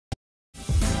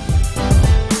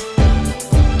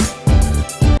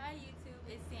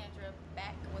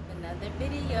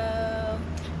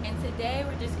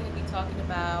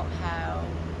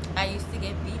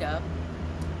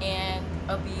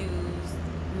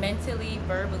mentally,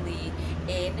 verbally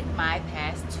in my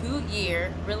past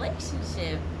 2-year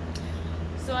relationship.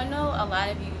 So I know a lot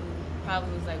of you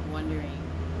probably was like wondering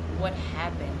what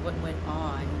happened, what went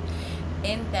on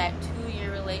in that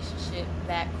 2-year relationship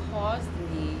that caused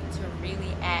me to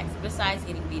really ask, besides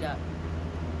getting beat up,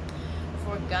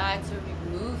 for God to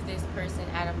remove this person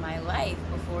out of my life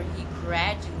before he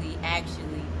gradually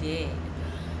actually did.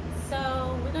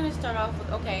 So we're gonna start off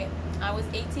with, okay, I was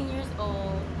 18 years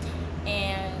old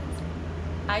and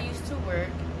I used to work,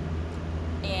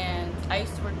 and I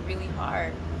used to work really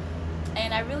hard,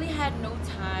 and I really had no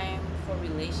time for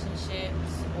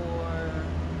relationships or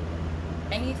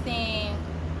anything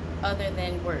other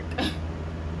than work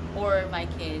or my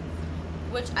kids,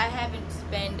 which I haven't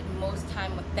spent most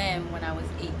time with them when I was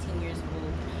 18 years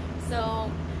old.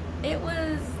 So it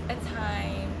was a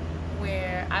time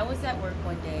where I was at work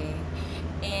one day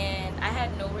and I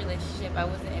had no relationship. I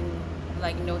wasn't in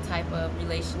like no type of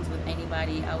relations with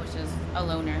anybody. I was just a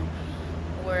loner,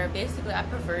 where basically I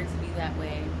preferred to be that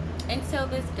way, until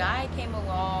this guy came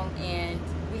along and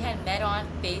we had met on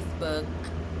Facebook,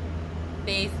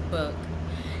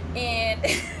 and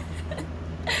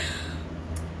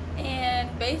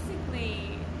and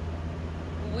basically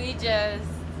we just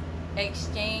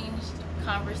exchanged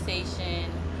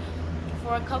conversation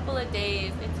for a couple of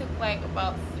days. It took like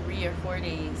about 3 or 4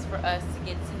 days for us to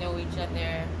get to know each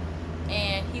other.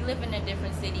 And he lived in a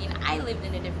different city and I lived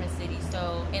in a different city,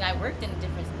 so, and I worked in a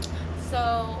different city.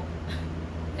 So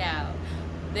now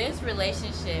this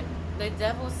relationship, the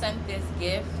devil sent this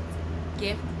gift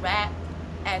wrapped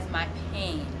as my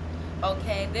pain.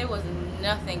 Okay, there was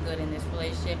nothing good in this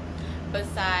relationship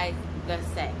besides the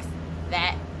sex.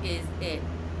 That is it.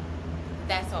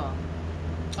 That's all.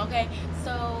 Okay,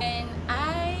 so when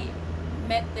I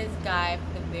met this guy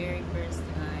for the very first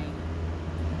time,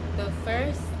 the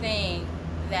first thing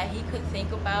that he could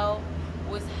think about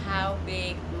was how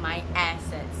big my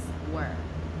assets were,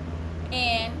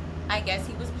 and I guess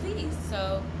he was pleased.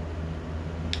 So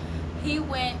he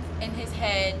went in his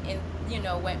head and, you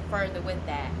know, went further with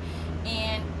that.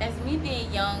 And as me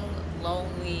being young,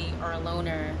 lonely, or a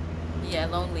loner, yeah,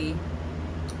 lonely,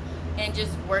 and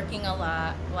just working a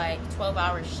lot, like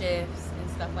 12-hour shifts and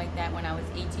stuff like that when I was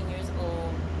 18 years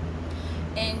old,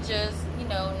 and just, you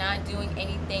know, not doing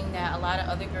anything that a lot of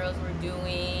other girls were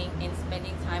doing, and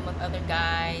spending time with other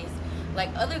guys like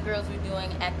other girls were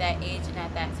doing at that age and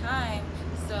at that time.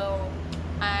 So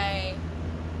I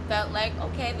felt like,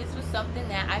 okay, this was something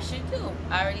that I should do.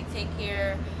 I already take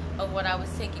care of what I was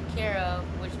taking care of,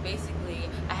 which basically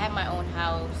I had my own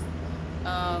house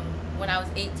when I was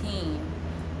 18,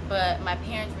 but my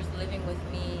parents were living with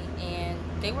me and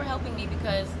they were helping me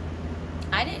because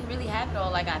I didn't really have it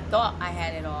all like I thought I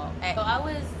had it all. So I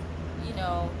was, you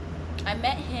know, I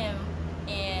met him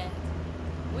and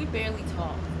we barely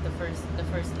talked the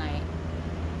first night.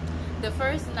 The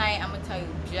first night, I'm gonna tell you,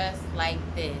 just like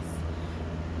this,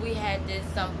 we had this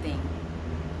something,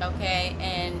 okay,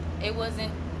 and it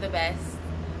wasn't the best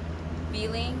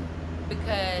feeling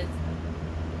because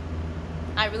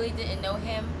I really didn't know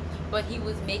him, but he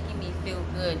was making me feel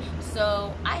good.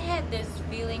 So I had this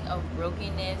feeling of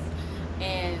brokenness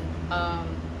and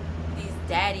these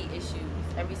daddy issues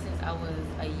ever since I was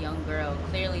a young girl,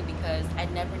 clearly because I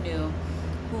never knew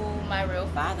who my real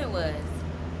father was.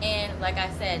 And like I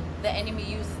said, the enemy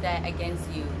uses that against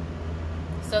you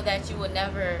so that you will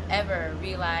never ever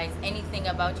realize anything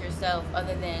about yourself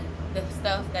other than the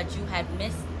stuff that you had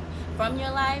missed from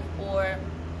your life or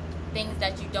things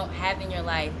that you don't have in your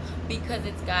life, because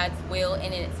it's God's will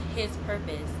and it's his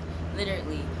purpose.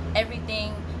 Literally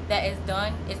everything that is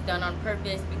done on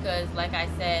purpose, because like I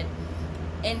said,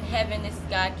 in heaven this is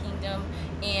God's kingdom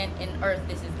and in earth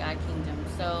this is God's kingdom.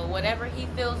 So whatever he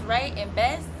feels right and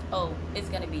best, oh, it's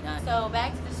gonna be done. So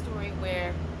back to the story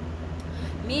where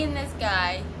me and this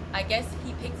guy, I guess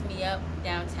he picked me up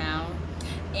downtown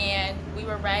and we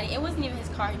were riding. It wasn't even his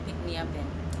car he picked me up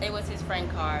in, it was his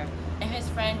friend's car, and his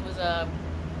friend was a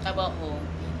butthole.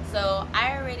 So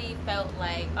I already felt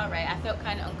like, all right, I felt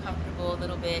kind of uncomfortable a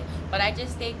little bit, but I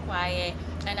just stayed quiet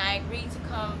and I agreed to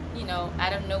come, you know,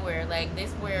 out of nowhere. Like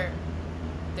this where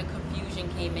the confusion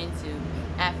came into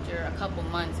after a couple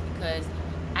months, because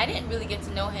I didn't really get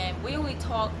to know him. We only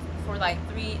talked for like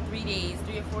 3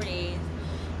 or 4 days,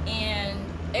 and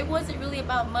it wasn't really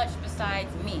about much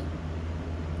besides me.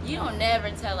 You don't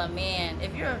never tell a man,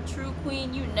 if you're a true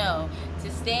queen, you know to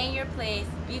stay in your place,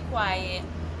 be quiet,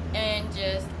 and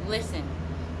just listen.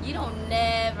 You don't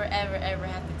never ever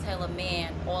have to tell a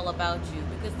man all about you,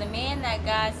 because the man that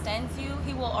God sends you,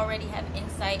 he will already have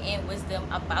insight and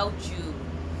wisdom about you.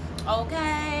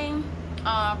 Okay?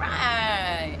 All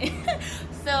right.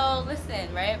 So So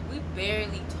listen, right? We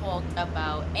barely talked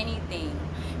about anything,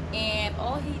 and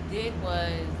all he did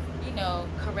was,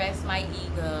 caress my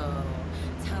ego,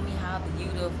 tell me how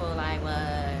beautiful I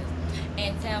was,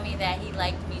 and tell me that he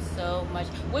liked me so much,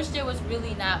 which there was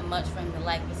really not much for him to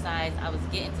like besides I was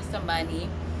getting to some money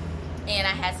and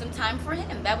I had some time for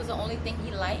him. That was the only thing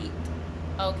he liked.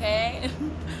 Okay.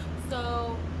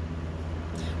 So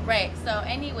right, so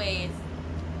anyways,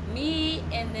 me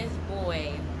and this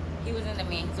boy, he wasn't a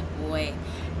man, he's a boy,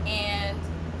 and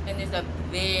there's a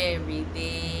very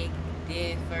big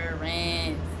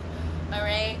difference. All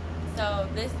right, so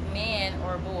this man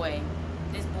or boy,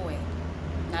 this boy,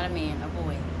 not a man, a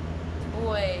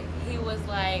boy, he was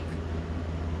like,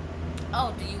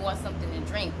 oh, do you want something to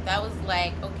drink? That was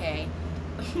like, okay.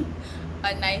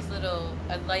 a nice little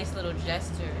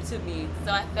gesture to me.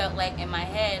 So I felt like in my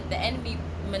head, the enemy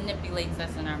manipulates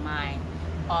us in our mind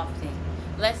often.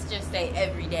 Let's just say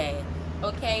every day.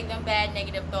 Okay, them bad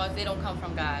negative thoughts, they don't come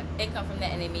from God. They come from the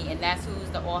enemy, and that's who's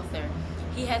the author.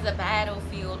 He has a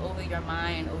battlefield over your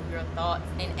mind, over your thoughts,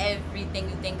 and everything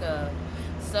you think of.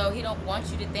 So he don't want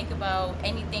you to think about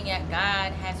anything that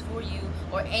God has for you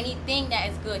or anything that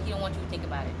is good. He don't want you to think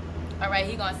about it. All right,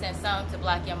 he gonna send something to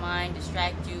block your mind,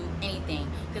 distract you, anything,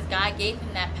 because God gave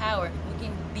him that power. We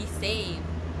can be saved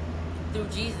through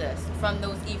Jesus from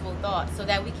those evil thoughts, so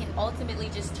that we can ultimately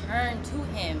just turn to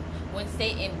him when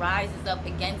Satan rises up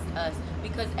against us.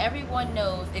 Because everyone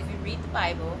knows, if you read the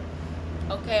Bible,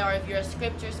 okay, or if you're a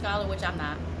scripture scholar, which I'm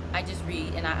not, I just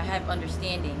read and I have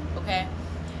understanding, okay,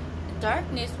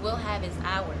 darkness will have its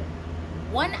hour,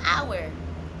 1 hour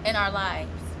in our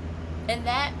lives, and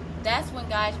that's when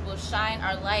God will shine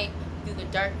our light through the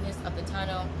darkness of the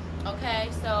tunnel. Okay,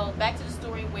 so back to the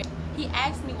story where he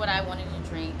asked me what I wanted to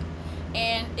drink,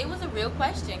 and it was a real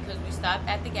question because we stopped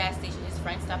at the gas station. His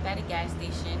friend stopped at a gas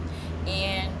station,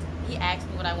 and he asked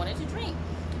me what I wanted to drink,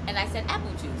 and I said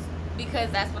apple juice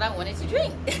because that's what I wanted to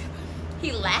drink.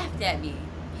 He laughed at me.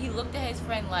 He looked at his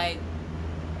friend like,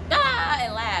 ah,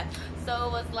 and laughed. So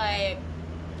it was like,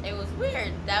 it was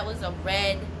weird. That was a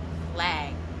red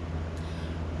flag.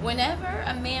 Whenever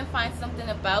a man finds something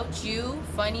about you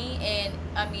funny, and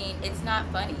I mean, it's not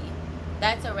funny,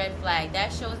 that's a red flag.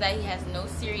 That shows that he has no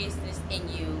seriousness in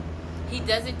you. He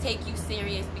doesn't take you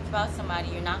serious. About somebody,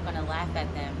 you're not going to laugh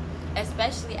at them,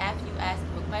 especially after you ask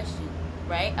them a question,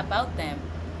 right, about them.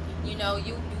 You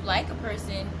like a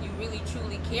person, you really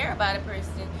truly care about a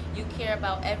person, you care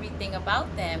about everything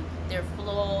about them, their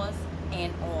flaws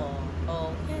and all.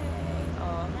 Okay,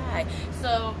 all right.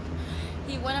 So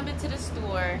he went up into the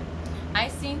store. I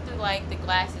seen through like the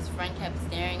glass, his friend kept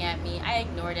staring at me. I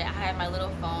ignored it. I had my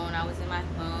little phone. I was in my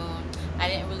phone. I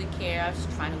didn't really care. I was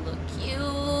just trying to look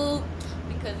cute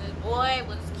because this boy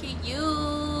was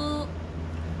cute.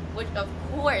 Which, of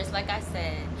course, like I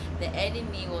said, the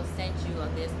enemy will send you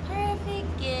this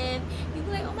perfect gift. You'll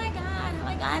be like, oh my God, how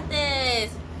I got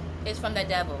this? It's from the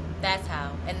devil. That's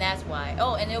how. And that's why.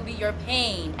 Oh, and it'll be your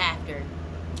pain after.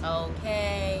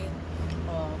 Okay.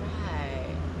 All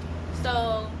right.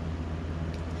 So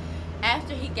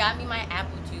after he got me my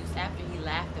apple juice, after he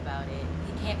laughed about it,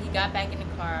 he got back in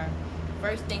the car.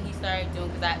 First thing he started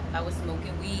doing, because I was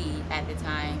smoking weed at the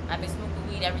time. I've been smoking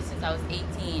weed ever since I was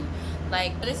 18.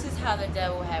 Like, this is how the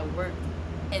devil had worked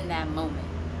in that moment.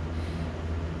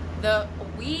 The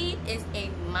weed is a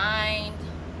mind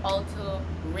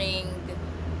altering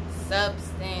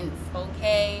substance,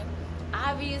 okay?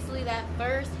 Obviously that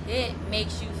first hit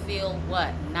makes you feel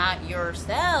what? Not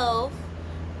yourself.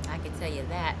 I can tell you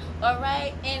that.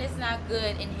 Alright? And it's not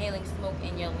good inhaling smoke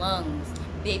in your lungs.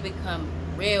 They become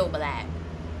real black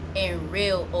and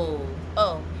real old.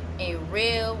 Oh, and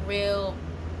real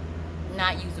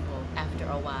not usable after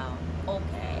a while.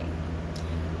 Okay.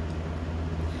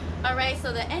 Alright,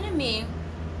 so the enemy,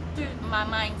 through my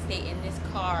mind state in this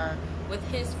car with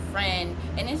his friend,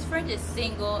 and his friend is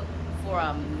single for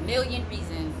a million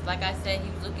reasons. Like I said, he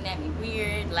was looking at me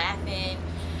weird, laughing,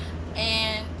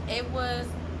 and it was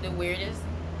the weirdest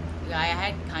guy I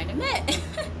had kind of met.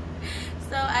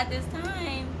 So at this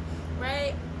time,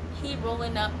 right, he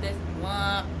rolling up this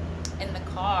blunt in the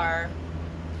car,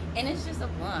 and it's just a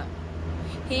blunt.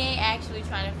 He ain't actually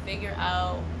trying to figure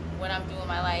out what I'm doing in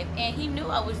my life, and he knew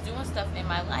I was doing stuff in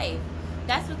my life.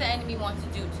 That's what the enemy wants to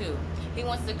do too. He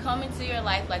wants to come into your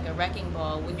life like a wrecking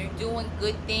ball when you're doing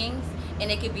good things,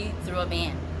 and it could be through a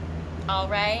man. All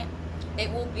right,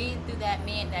 it will be through that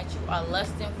man that you are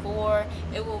lusting for.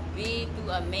 It will be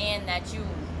through a man that you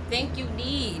think you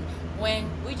need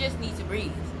when we just need to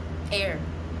breathe air,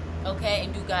 okay,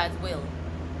 and do God's will.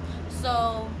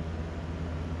 So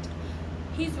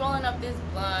he's rolling up this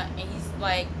blunt, and he's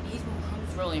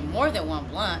was rolling more than one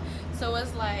blunt. So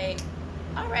it's like,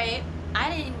 all right,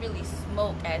 I didn't really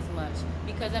smoke as much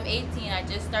because I'm 18. I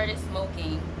just started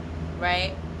smoking,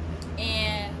 right?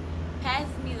 And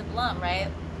passes me the blunt, right?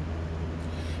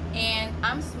 And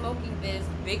I'm smoking this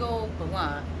big old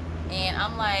blunt, and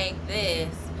I'm like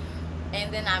this,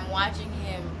 and then I'm watching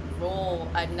him roll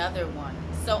another one.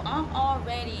 So I'm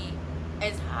already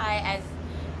as high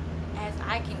as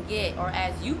I can get, or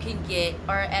as you can get,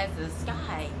 or as the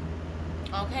sky.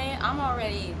 Okay, I'm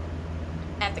already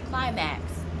at the climax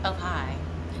of high.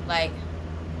 Like,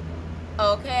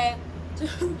 okay.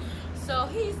 So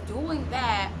he's doing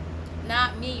that,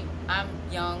 not me. I'm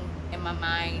young in my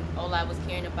mind. All I was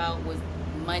caring about was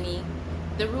money,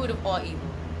 the root of all evil.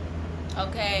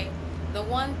 Okay, the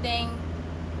one thing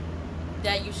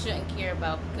that you shouldn't care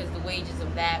about, because the wages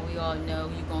of that, we all know,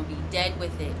 you're gonna be dead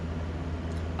with it.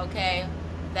 Okay,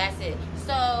 that's it.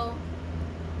 So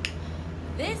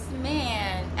this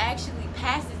man actually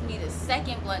passes me the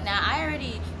second blunt. Now I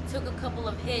already took a couple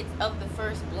of hits of the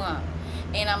first blunt,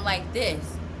 and I'm like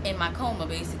this in my coma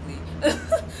basically.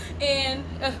 And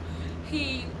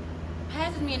he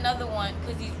passes me another one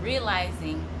because he's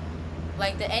realizing,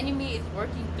 like, the enemy is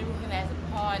working through him as a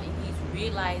pawn, and he's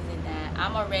realizing that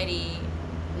I'm already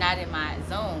not in my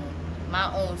zone,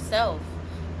 my own self.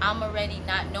 I'm already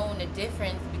not knowing the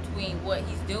difference between what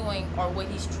he's doing or what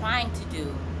he's trying to do,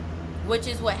 which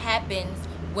is what happens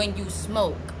when you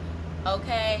smoke.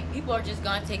 Okay, people are just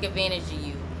gonna take advantage of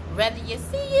you, whether you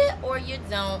see it or you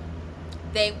don't.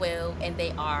 They will, and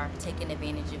they are taking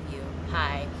advantage of you.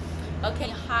 High. Okay,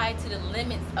 high to the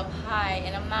limits of high,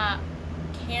 and I'm not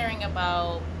caring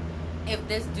about if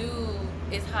this dude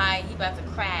is high, he about to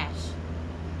crash,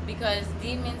 because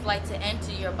demons like to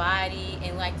enter your body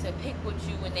and like to pick with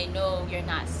you when they know you're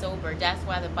not sober. That's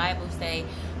why the Bible say,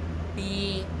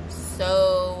 be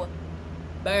sober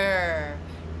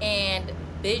and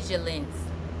vigilant,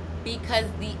 because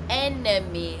the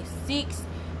enemy seeks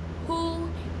who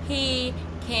he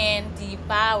can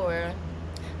devour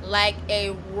like a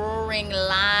roaring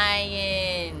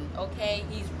lion. Okay,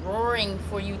 he's roaring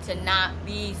for you to not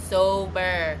be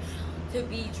sober, to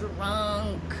be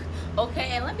drunk.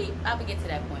 Okay, and I'll get to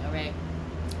that point. All right,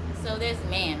 so this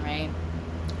man, right,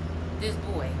 this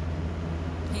boy,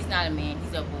 he's not a man,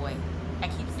 he's a boy. I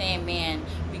keep saying man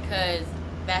because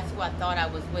that's who I thought I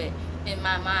was with. In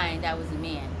my mind, that was a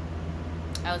man,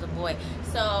 I was a boy.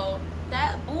 So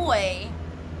that boy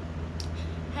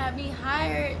had me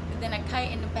higher than a kite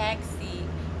in the back seat,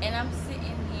 and I'm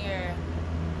sitting here,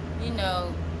 you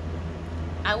know,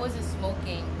 I wasn't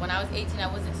smoking. When I was 18,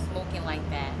 I wasn't smoking like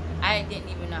that. I didn't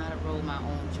even know how to roll my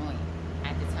own joint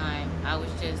at the time. I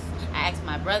asked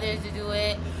my brothers to do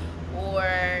it,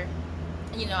 or,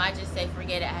 you know, I just say,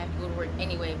 forget it, I have to go to work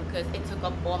anyway, because it took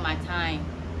up all my time.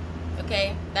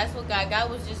 Okay, that's what God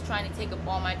was just trying to take up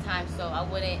all my time, so I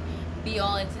wouldn't be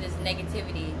all into this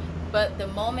negativity. But the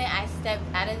moment I stepped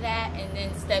out of that and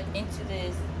then stepped into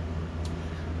this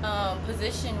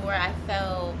position where I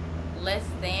felt less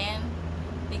than,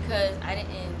 because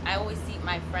I always see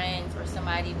my friends or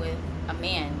somebody with a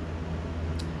man,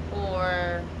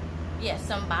 or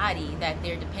somebody that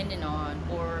they're dependent on,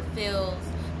 or feels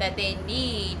that they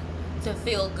need to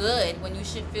feel good, when you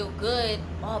should feel good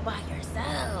all by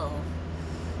yourself,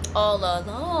 all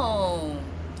alone.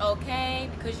 Okay,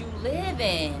 because you live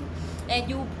in and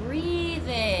you breathe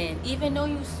in, even though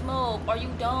you smoke or you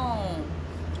don't.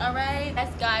 All right,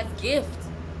 that's God's gift,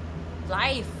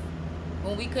 life,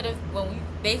 when we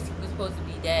basically were supposed to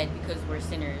be dead because we're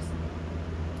sinners,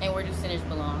 and where do sinners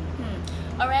belong?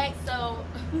 All right, so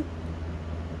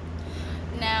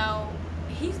now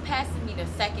he's passing me the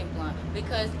second blunt,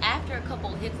 because after a couple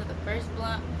hits of the first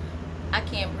blunt, I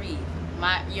can't breathe.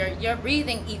 Your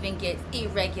breathing even gets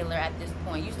irregular at this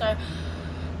point. You start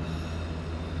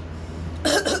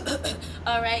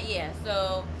all right, yeah,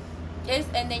 so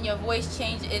and then your voice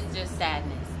changes. It's just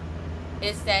sadness.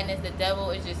 It's sadness. The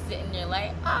devil is just sitting there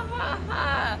like, ah ha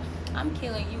ha, I'm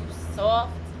killing you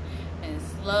soft and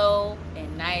slow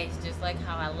and nice, just like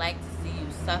how I like to see you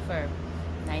suffer,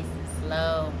 nice and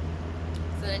slow.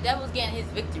 So the devil's getting his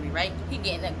victory, right? He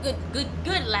getting a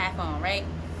good laugh on, right?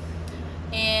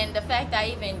 And the fact that I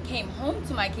even came home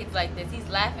to my kids like this, he's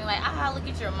laughing like, ah, look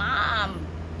at your mom.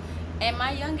 And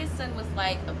my youngest son was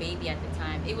like a baby at the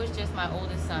time. It was just my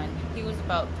oldest son. He was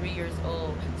about 3 years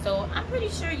old. So I'm pretty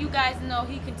sure you guys know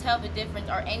he can tell the difference,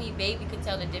 or any baby could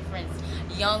tell the difference,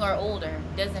 young or older,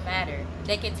 doesn't matter.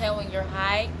 They can tell when you're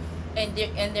high and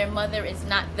their mother is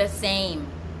not the same,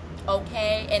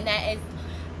 okay? And that is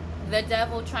the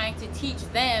devil trying to teach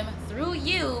them through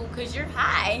you, because you're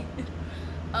high.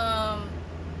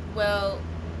 Well,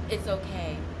 it's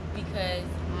okay because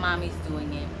mommy's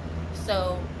doing it.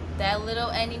 So that little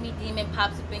enemy demon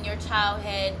pops up in your child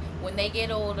head when they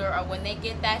get older, or when they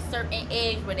get that certain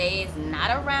age where they is not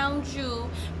around you,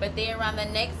 but they're around the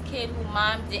next kid who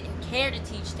mom didn't care to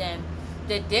teach them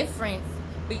the difference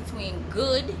between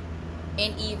good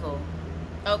and evil.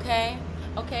 Okay?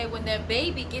 Okay, when their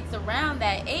baby gets around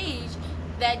that age,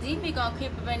 that demon gonna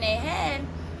creep up in their head.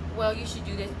 Well, you should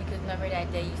do this because remember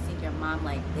that day you seen your mom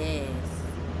like this.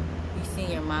 You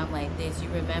seen your mom like this. You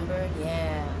remember?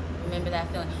 Yeah. Remember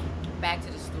that feeling? Back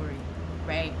to the story,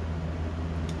 right?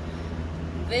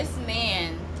 This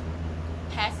man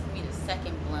passes me the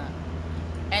second blunt,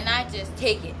 and I just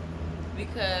take it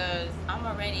because I'm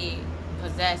already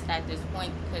possessed at this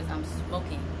point because I'm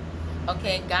smoking.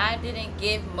 Okay, God didn't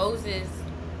give Moses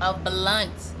a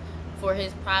blunt for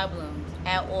his problems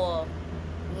at all.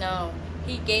 No,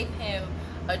 he gave him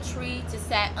a tree to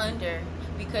sit under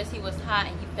because he was hot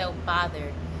and he felt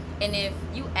bothered. And if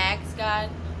you ask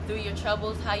God through your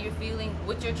troubles how you're feeling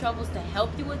with your troubles to help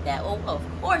you with that, oh, of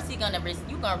course you're gonna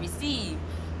receive.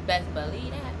 Best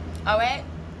believe that. All right.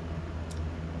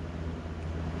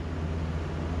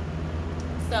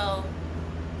 So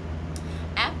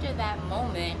after that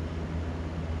moment,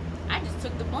 I just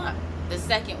took the blunt, the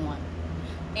second one,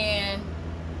 and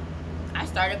I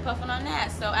started puffing on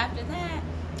that. So after that,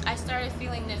 I started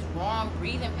feeling this wrong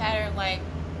breathing pattern. Like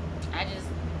I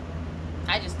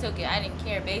just took it. I didn't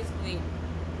care. Basically,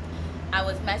 I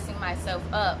was messing myself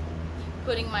up,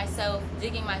 digging myself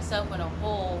in a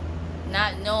hole,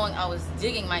 not knowing I was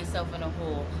digging myself in a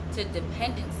hole, to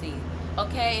dependency.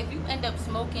 Okay, if you end up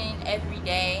smoking every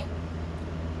day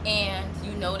and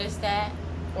you notice that,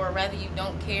 or rather you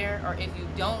don't care, or if you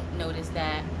don't notice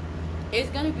that, it's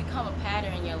going to become a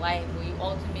pattern in your life where you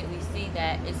ultimately see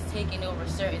that it's taking over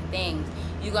certain things.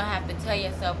 You're going to have to tell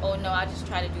yourself, oh no, I'll just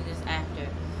try to do this after.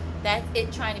 That's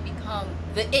it, trying to become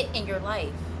the it in your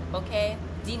life. Okay,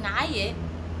 deny it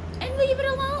and leave it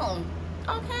alone.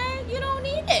 Okay, you don't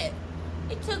need it.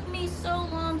 It took me so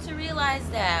long to realize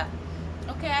that.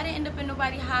 Okay, I didn't end up in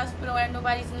nobody's hospital or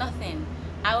nobody's nothing.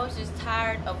 I was just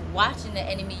tired of watching the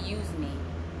enemy use me.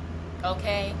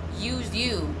 Okay, use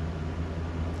you.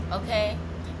 Okay,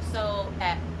 so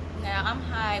now I'm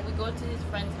high. We go to his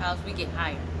friend's house. We get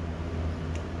higher.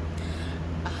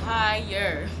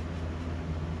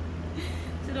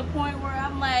 To the point where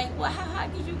I'm like, well, how high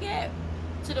did you get?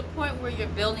 To the point where you're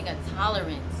building a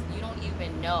tolerance. You don't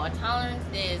even know. A tolerance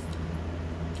is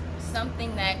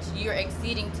something that you're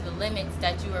exceeding to the limits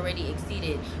that you already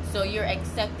exceeded. So you're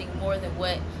accepting more than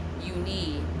what you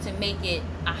need to make it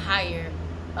a higher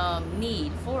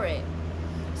need for it.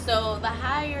 So the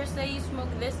higher, say you smoke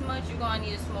this much, you're gonna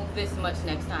need to smoke this much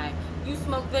next time. You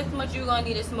smoke this much, you're gonna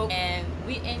need to smoke. And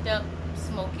we end up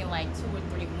smoking like 2 or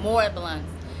 3 more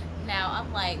blunts. Now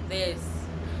I'm like this.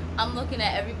 I'm looking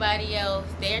at everybody else.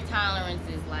 Their tolerance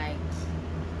is like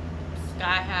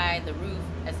sky high, the roof,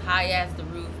 as high as the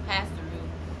roof, past the roof.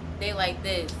 They like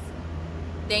this.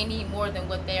 They need more than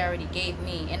what they already gave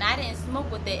me. And I didn't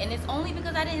smoke with it. And it's only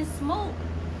because I didn't smoke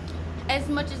as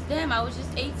much as them. I was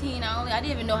just 18. I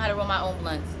didn't even know how to roll my own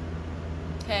blunts.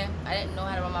 Okay? I didn't know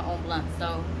how to roll my own blunts.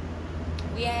 So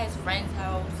we at his friend's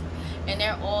house and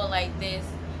they're all like this.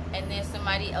 And then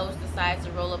somebody else decides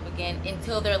to roll up again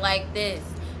until they're like this.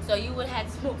 So you would have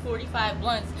smoked 45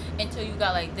 blunts until you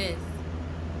got like this.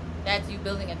 That's you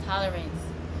building a tolerance.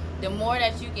 The more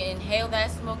that you can inhale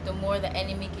that smoke, the more the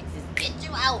enemy can just get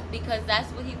you out, because that's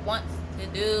what he wants to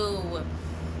do.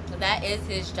 So that is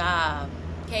his job.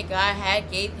 Okay, God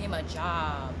had gave him a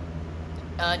job.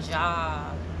 A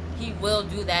job. He will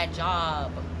do that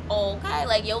job. Okay,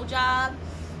 like your job,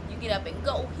 you get up and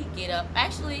go. He get up.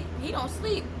 Actually, he don't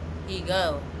sleep. He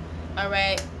go.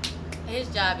 Alright. His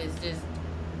job is just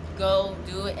go,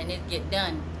 do it, and it get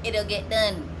done. It'll get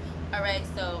done. Alright,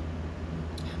 so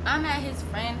I'm at his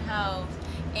friend's house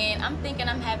and I'm thinking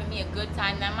I'm having me a good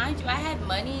time. Now mind you, I had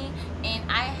money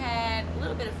and I had a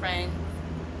little bit of friends,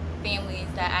 families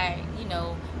that I,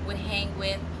 would hang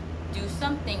with, do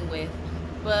something with.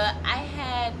 But I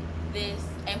had this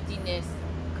emptiness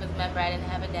because remember, I didn't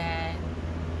have a dad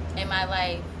in my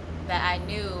life that I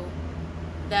knew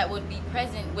that would be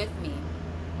present with me,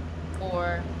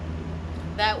 or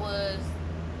that was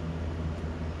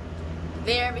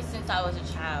there ever since I was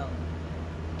a child.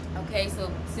 Okay,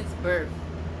 so since birth,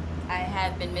 I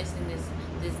have been missing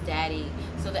this daddy.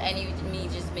 So the enemy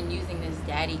just been using this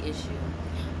daddy issue.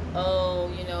 Oh,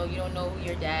 you don't know who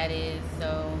your dad is,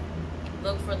 so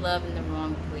look for love in the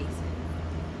wrong places.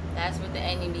 That's what the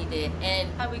enemy did. And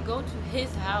we go to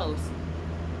his house.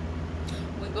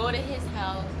 We go to his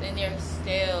house and there's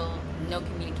still no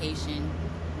communication,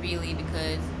 really,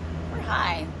 because we're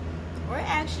high. We're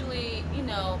actually, you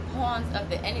know, pawns of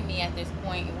the enemy at this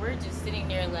point, and we're just sitting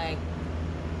there like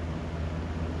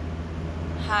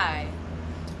high.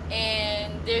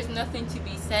 And there's nothing to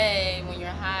be said when you're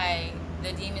high.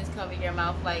 The demons cover your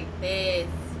mouth like this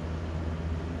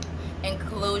and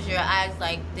close your eyes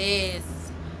like this,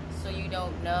 so you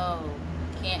don't know,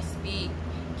 can't speak,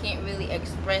 can't really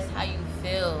express how you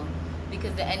feel,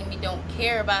 because the enemy don't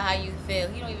care about how you feel.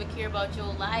 He don't even care about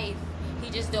your life. He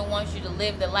just don't want you to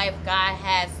live the life God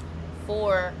has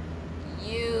for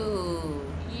you.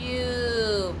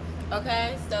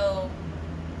 Okay, so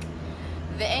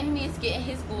the enemy is getting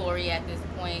his glory at this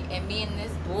point, and me and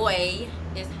this boy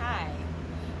is high.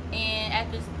 And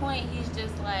at this point, he's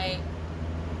just like,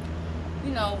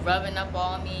 you know, rubbing up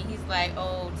on me. He's like,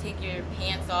 oh, take your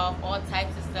pants off, all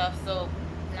types of stuff. So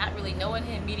not really knowing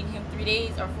him, meeting him 3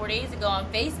 days or 4 days ago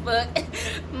on Facebook,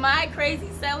 my crazy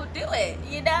self do it,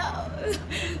 you know.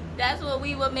 That's what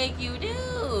we would make you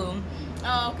do.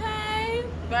 Okay,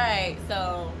 right.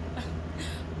 So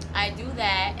I do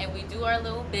that, and we do our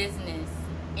little business,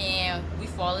 and we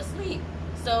fall asleep.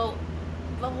 So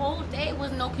the whole day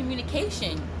was no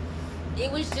communication. It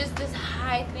was just this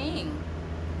high thing.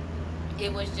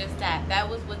 It was just that. That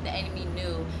was what the enemy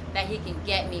knew that he can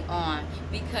get me on,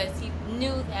 because he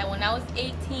knew that when I was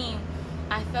 18,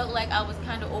 I felt like I was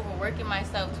kind of overworking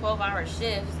myself, 12-hour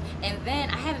shifts, and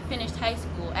then I haven't finished high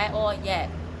school at all yet.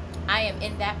 I am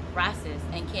in that process,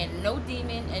 and no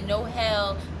demon and no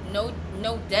hell,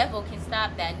 no devil can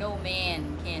stop that. No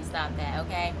man can stop that,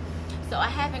 okay? So I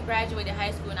haven't graduated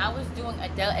high school, and I was doing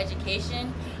adult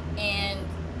education and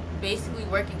basically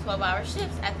working 12-hour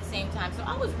shifts at the same time. So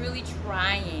I was really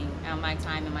trying on my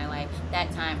time in my life,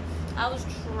 that time. I was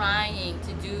trying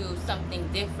to do something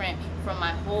different from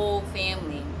my whole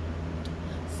family.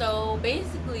 So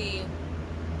basically,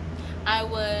 I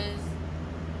was,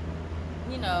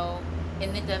 you know,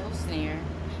 in the devil's snare,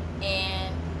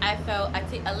 and I felt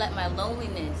I let my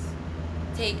loneliness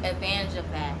take advantage of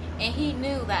that. And he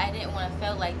knew that I didn't want to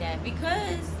feel like that,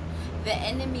 because the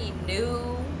enemy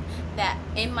knew that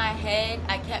in my head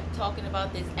I kept talking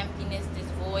about this emptiness, this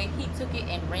void. He took it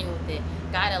and ran with it.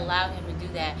 God allowed him to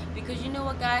do that, because you know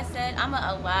what God said? I'm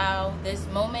gonna allow this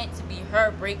moment to be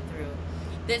her breakthrough,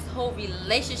 this whole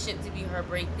relationship to be her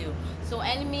breakthrough. So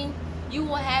enemy, you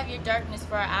will have your darkness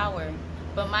for an hour,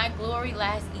 but my glory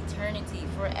lasts eternity,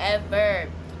 forever,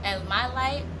 and my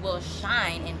light will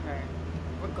shine in her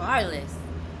regardless.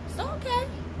 So okay,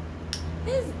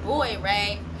 this boy,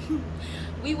 right?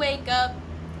 We wake up,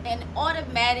 and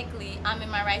automatically I'm in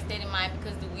my right state of mind,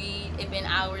 because the weed, it been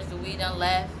hours, the weed done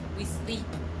left. We sleep,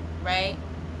 right?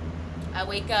 I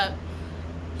wake up,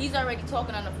 he's already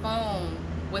talking on the phone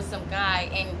with some guy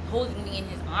and holding me in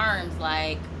his arms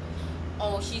like,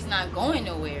 oh, she's not going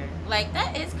nowhere. Like,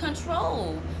 that is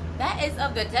control. That is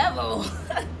of the devil.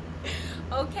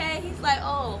 Okay, he's like,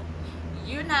 oh,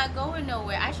 you're not going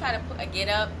nowhere. I try to get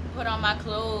up, put on my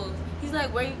clothes. He's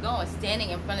like, where you going? Standing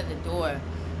in front of the door.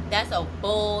 That's a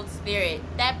bold spirit.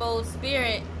 That bold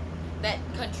spirit that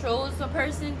controls a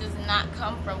person does not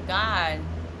come from God.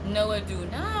 No, it do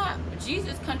not.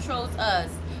 Jesus controls us.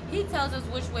 He tells us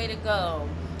which way to go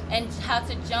and how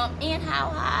to jump and how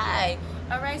high.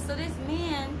 All right, so this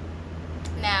man,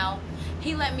 now,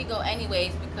 he let me go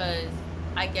anyways, because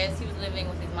I guess he was living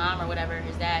with his mom or whatever,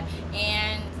 his dad,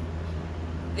 and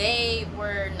they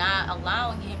were not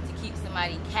allowing him to keep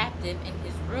somebody captive in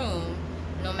his room,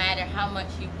 no matter how much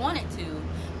he wanted to.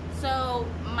 So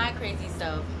my crazy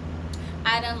self,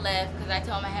 I done left, because I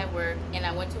told him I had work, and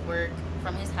I went to work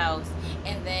from his house,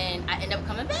 and then I ended up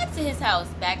coming back to his house,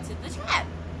 back to the trap.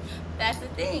 That's the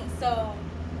thing. So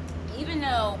even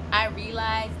though I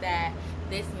realized that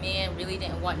this man really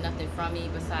didn't want nothing from me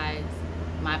besides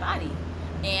my body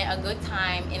and a good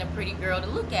time and a pretty girl to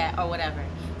look at or whatever,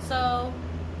 so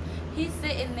he's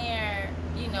sitting there,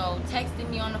 you know, texting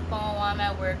me on the phone while I'm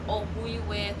at work. Oh, who you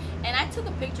with? And I took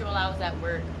a picture while I was at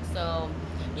work. So,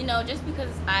 you know, just because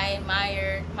I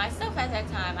admired myself at that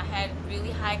time, I had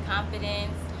really high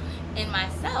confidence in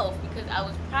myself, because I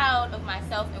was proud of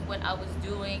myself and what I was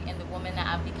doing and the woman that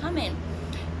I'm becoming.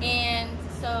 And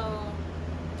so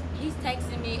he's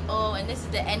texting me, oh, and this is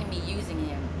the enemy using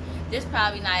him. This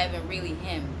probably not even really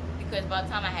him, because by the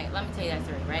time let me tell you that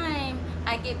story, right?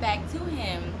 I get back to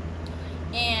him,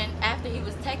 and after he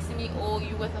was texting me, oh,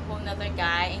 you're with a whole nother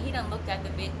guy, and he done looked at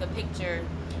the picture,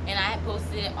 and I had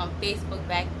posted it on Facebook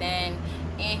back then,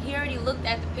 and he already looked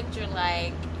at the picture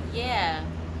like, yeah,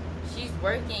 she's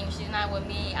working, she's not with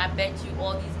me. I bet you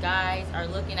all these guys are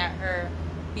looking at her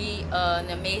be an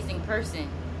amazing person.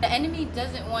 The enemy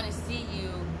doesn't want to see you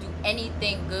do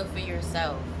anything good for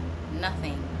yourself.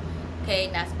 Nothing.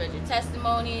 Okay, not spread your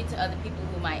testimony to other people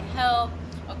who might help.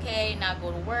 Okay, not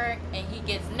go to work, and he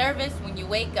gets nervous when you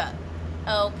wake up.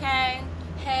 Okay,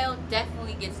 hell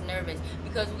definitely gets nervous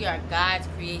because we are God's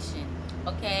creation.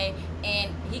 Okay,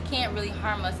 and he can't really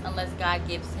harm us unless God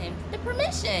gives him the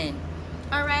permission.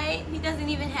 All right, he doesn't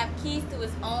even have keys to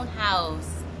his own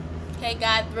house. Okay,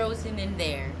 God throws him in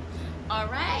there. All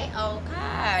right,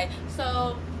 okay.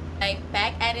 So, like,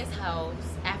 back at his house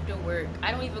after work,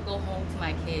 I don't even go home to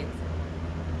my kids.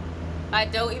 I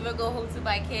don't even go home to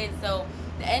my kids. So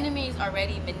the enemy is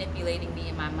already manipulating me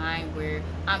in my mind, where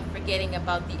I'm forgetting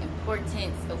about the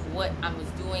importance of what I was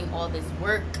doing all this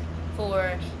work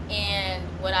for, and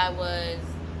what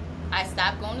I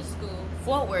stopped going to school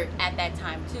for work at that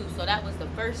time too. So that was the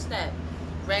first step,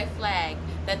 red flag,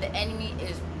 that the enemy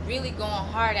is really going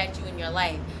hard at you in your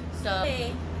life. So,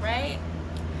 right,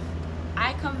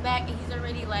 I come back and he's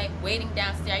already like waiting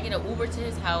downstairs. I get an Uber to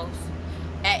his house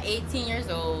at 18 years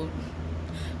old.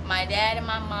 My dad and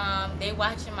my mom, they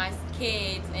watching my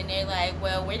kids, and they're like,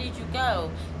 well, where did you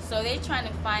go? So they're trying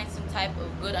to find some type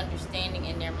of good understanding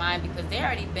in their mind, because they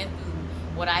already been through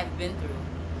what I've been through.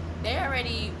 They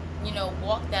already, you know,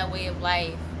 walked that way of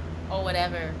life or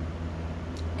whatever,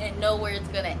 and know where it's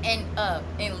going to end up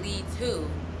and lead to.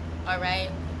 All right?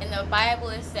 In the Bible,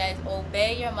 it says,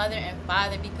 obey your mother and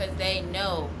father because they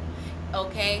know.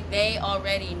 Okay? They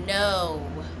already know.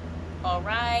 All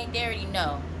right? They already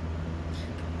know.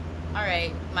 All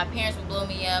right, my parents would blow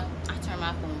me up. I turned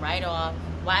my phone right off.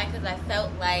 Why? Because I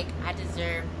felt like I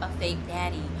deserved a fake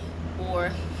daddy, or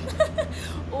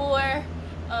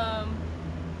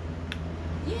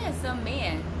yeah, some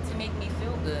man to make me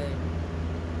feel good.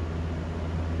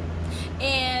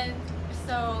 And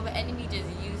so the enemy just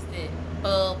used it.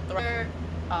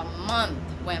 A month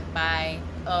went by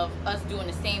of us doing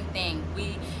the same thing.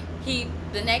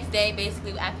 The next day,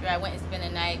 basically after I went and spent the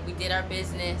night, we did our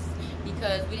business,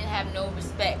 because we didn't have no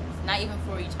respect, not even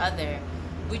for each other.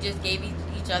 We just gave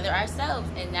each other ourselves,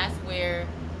 and that's where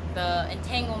the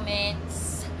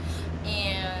entanglements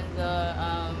and the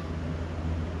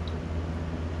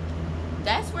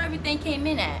that's where everything came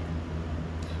in at.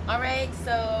 All right,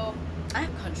 so I'm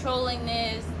controlling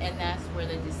this, and that's where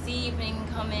the deceiving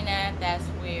come in at. That's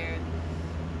where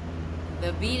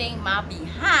the beating my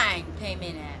behind came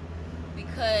in at,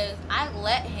 because I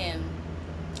let him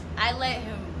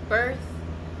birth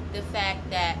the fact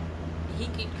that he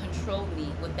could control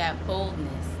me with that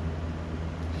boldness.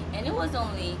 And it was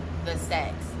only the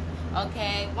sex.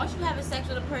 Okay, once you have a sex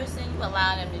with a person, you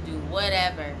allow them to do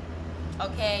whatever.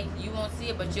 Okay, you won't see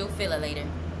it, but you'll feel it later.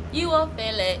 You will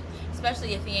feel it,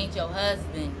 especially if he ain't your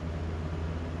husband.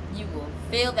 You will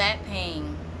feel that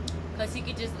pain, because he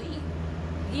could just leave.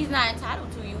 He's not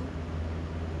entitled to you.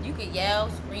 You could yell,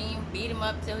 scream, beat him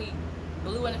up till he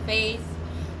blue in the face,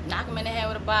 knock him in the head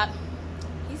with a bop.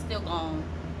 He's still gone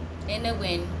in the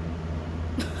wind.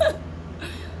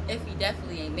 If he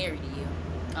definitely ain't married to you.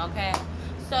 Okay,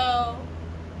 so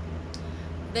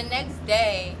the next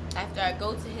day after I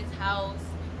go to his house,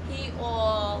 he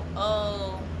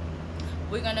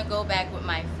we're gonna go back with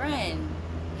my friend.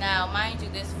 Now mind you,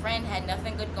 this friend had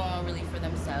nothing good going really for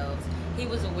themselves. He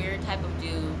was a weird type of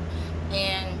dude,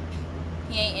 and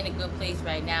he ain't in a good place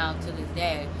right now to this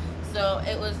day. So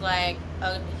it was like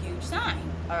a huge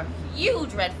sign, or a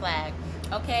huge red flag.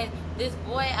 Okay, this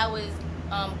boy I was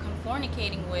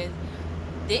fornicating with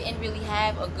didn't really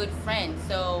have a good friend.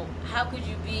 So how could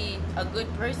you be a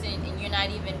good person and you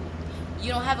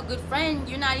don't have a good friend?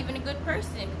 You're not even a good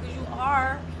person, because you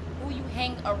are who you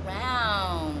hang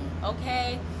around.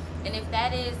 Okay, and if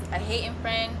that is a hating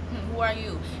friend, who are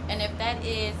you? And if that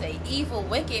is a evil,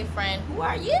 wicked friend, who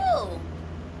are you?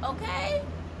 Okay,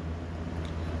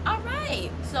 all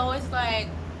right. So it's like,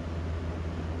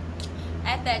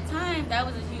 at that time, that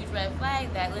was a huge red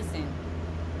flag. That, listen,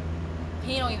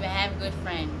 he don't even have a good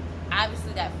friend.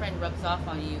 Obviously that friend rubs off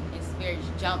on you, and spirits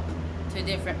jump to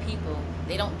different people.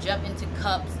 They don't jump into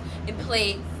cups and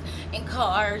plates and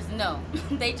cars. No.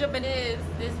 They jump in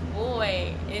this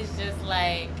boy is just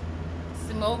like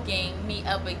smoking me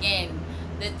up again.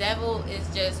 The devil is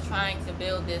just trying to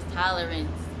build this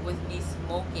tolerance with me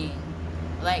smoking.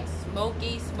 Like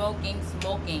smoking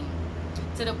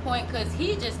to the point, because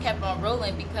he just kept on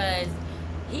rolling, because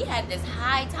he had this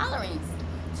high tolerance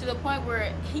to the point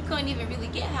where he couldn't even really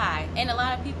get high. And a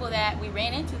lot of people that we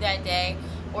ran into that day,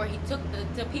 or he took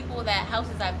the people that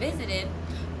houses I visited,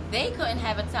 they couldn't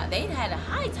have they had a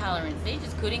high tolerance. They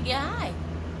just couldn't get high.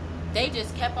 They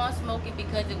just kept on smoking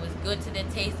because it was good to their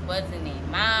taste buds in their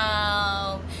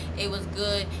mouth. It was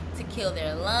good to kill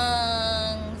their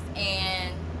lungs.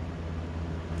 And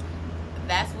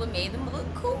that's what made them look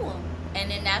cool.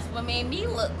 And then that's what made me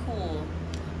look cool.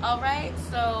 All right,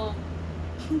 so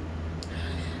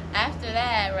after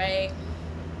that, right,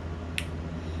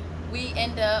 we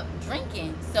end up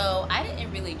drinking. So I didn't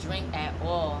really drink at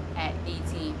all at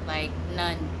 18, like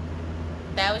none.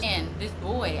 That was, and this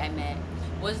boy I met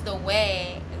was the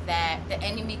way that the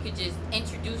enemy could just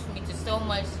introduce me to so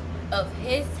much of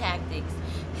his tactics,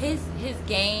 his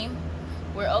game,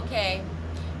 where, okay,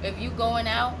 if you going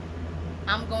out,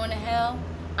 I'm going to hell,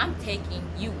 I'm taking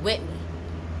you with me.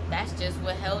 That's just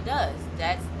what hell does.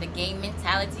 That's the game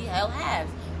mentality hell has.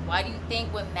 Why do you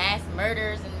think with mass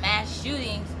murders and mass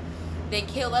shootings, they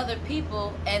kill other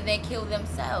people and they kill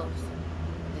themselves?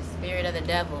 The spirit of the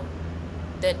devil.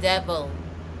 The devil.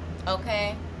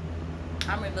 Okay?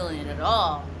 I'm revealing it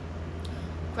all.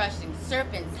 Crushing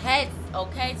serpents' heads,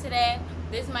 okay, today?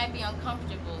 This might be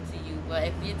uncomfortable to you, but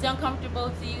if it's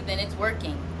uncomfortable to you, then it's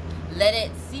working. Let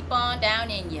it seep on down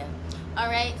in you.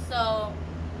 Alright, so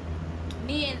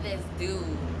me and this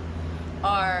dude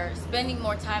are spending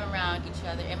more time around each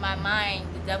other. In my mind,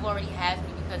 the devil already has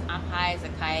me because I'm high as a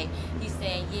kite. He's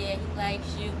saying, yeah, he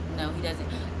likes you. No, he doesn't.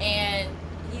 And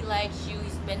he likes you.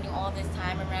 He's spending all this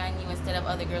time around you instead of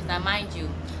other girls. Now, mind you,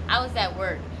 I was at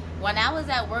work. When I was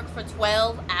at work for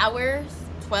 12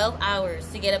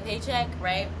 hours to get a paycheck,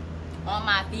 right, on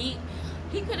my feet,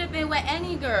 he could have been with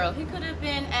any girl. He could have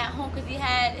been at home because he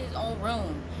had his own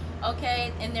room,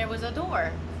 okay? And there was a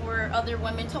door for other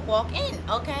women to walk in,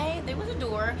 okay? There was a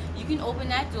door. You can open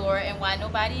that door, and while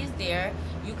nobody is there,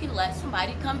 you can let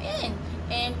somebody come in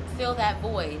and fill that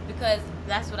void, because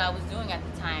that's what I was doing at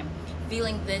the time,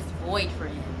 feeling this void for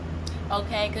him,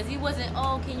 okay? Because he wasn't,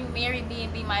 oh, can you marry me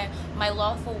and be my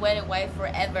lawful wedded wife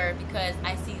forever because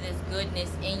I see this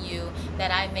goodness in you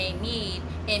that I may need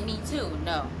in me too.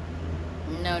 No.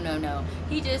 No, no, no.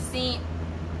 He just seen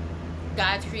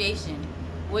God's creation,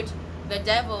 which the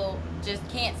devil just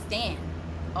can't stand,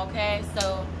 okay?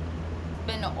 So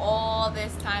spending all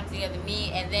this time together,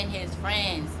 me and then his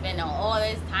friends spending all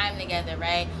this time together,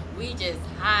 right? We just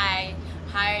higher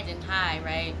than high,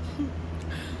 right?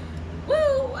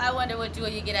 Woo! I wonder what joy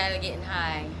you get out of getting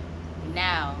high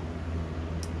now,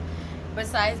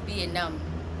 besides being numb.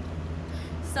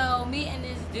 So me and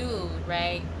this dude,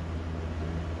 right,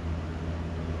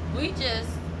 we just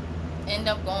end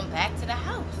up going back to the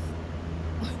house.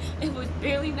 It was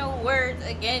barely no words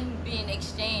again being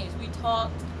exchanged. We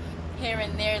talked here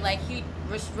and there, like he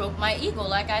stroked my ego.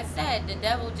 Like I said, the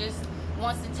devil just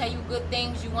wants to tell you good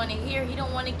things you want to hear. He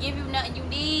don't want to give you nothing you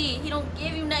need. He don't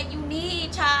give you nothing you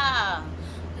need, child.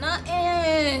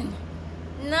 Nothing,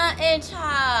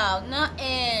 child.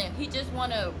 Nothing. He just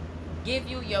want to give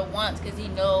you your wants because he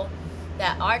know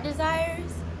that our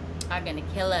desires are gonna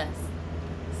kill us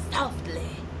softly,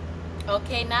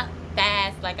 okay? Not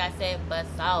fast, like I said, but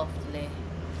softly,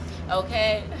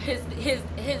 okay? His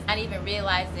not even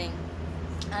realizing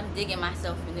I'm digging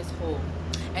myself in this hole,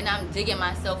 and I'm digging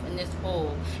myself in this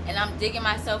hole, and I'm digging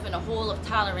myself in a hole of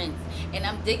tolerance, and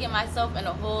I'm digging myself in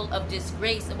a hole of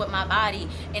disgrace with my body,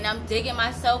 and I'm digging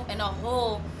myself in a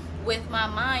hole with my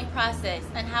mind process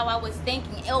and how I was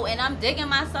thinking. Oh, and I'm digging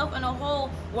myself in a hole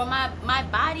where my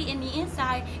body in the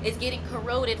inside is getting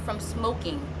corroded from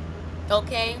smoking,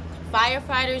 okay?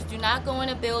 Firefighters do not go in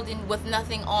a building with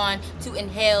nothing on to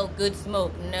inhale good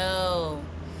smoke. No,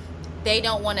 they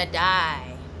don't want to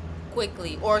die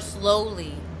quickly or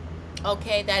slowly,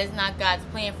 okay? That is not God's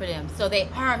plan for them. So they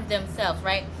harm themselves,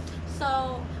 right?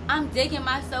 So I'm digging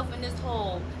myself in this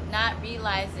hole, not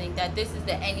realizing that this is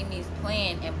the enemy's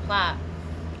plan and plot.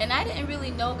 And I didn't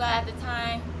really know God at the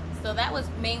time, so that was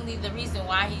mainly the reason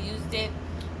why he used it.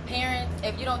 Parents,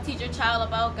 if you don't teach your child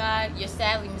about God, you're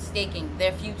sadly mistaking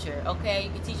their future, okay?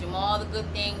 You can teach them all the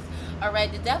good things, all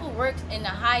right? The devil works in the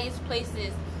highest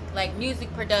places, like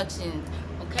music productions,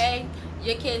 okay?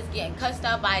 Your kids getting cussed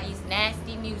out by these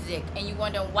nasty music, and you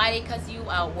wonder why they cuss you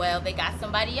out. Well, they got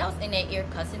somebody else in their ear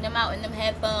cussing them out in them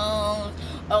headphones,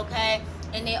 okay?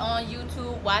 And they on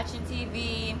YouTube watching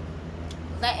TV,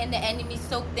 letting the enemy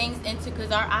soak things into,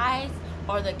 because our eyes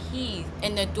are the keys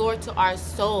and the door to our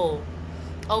soul,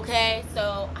 okay?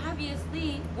 So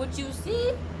obviously what you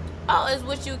see is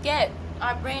what you get.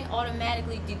 Our brain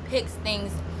automatically depicts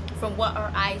things from what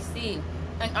our eyes see,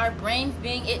 and our brains,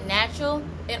 being it natural,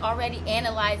 it already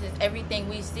analyzes everything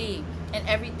we see and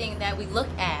everything that we look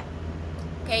at,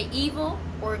 okay? Evil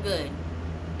or good,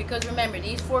 because remember,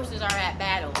 these forces are at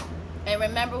battle. And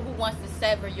remember who wants to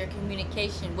sever your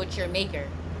communication with your maker: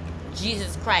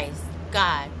 Jesus Christ,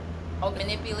 God.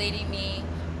 Manipulating me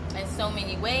in so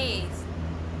many ways,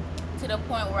 to the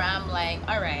point where I'm like,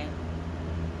 all right,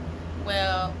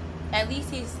 well, at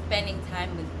least he's spending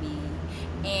time with me,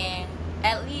 and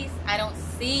at least I don't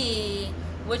see,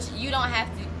 which you don't have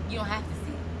to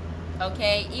see,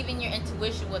 okay? Even your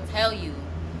intuition will tell you,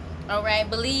 all right?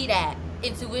 Believe that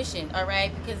intuition, all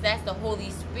right? Because that's the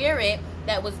Holy Spirit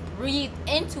that was breathed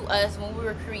into us when we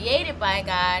were created by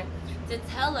God to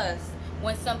tell us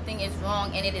when something is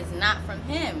wrong and it is not from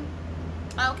Him,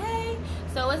 okay?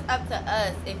 So it's up to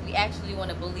us if we actually want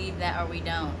to believe that or we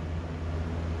don't.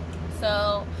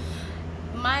 So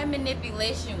my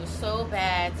manipulation was so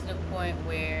bad to the point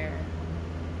where,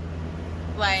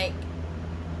 like,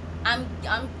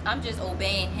 I'm just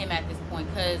obeying him at this point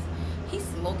because he's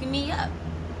smoking me up.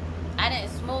 I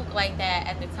didn't smoke like that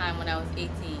at the time when I was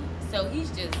 18. So he's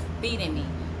just feeding me,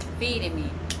 feeding me,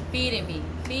 feeding me,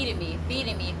 feeding me,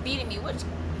 feeding me, feeding me, which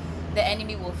the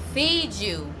enemy will feed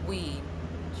you weed.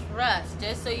 Trust,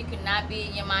 just so you could not be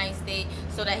in your mind state,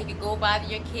 so that he could go bother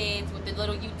your kids with the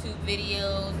little YouTube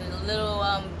videos and the little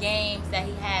games that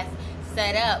he has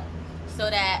set up, so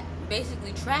that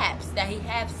basically traps that he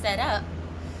has set up,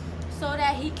 so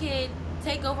that he could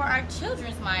take over our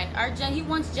children's mind. He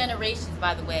wants generations,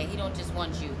 by the way. He don't just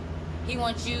want you. He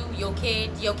wants you, your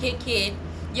kid, your kid,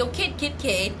 your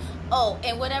kid. Oh,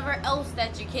 and whatever else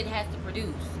that your kid has to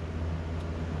produce.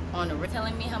 On the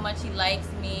telling me how much he likes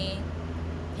me.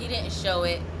 He didn't show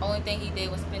it. Only thing he did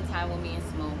was spend time with me and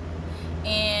smoke.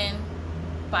 And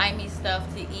buy me stuff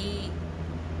to eat.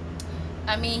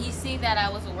 I mean, he see that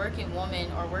I was a working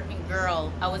woman or working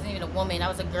girl. I wasn't even a woman. I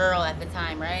was a girl at the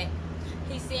time, right?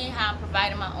 He's seeing how I'm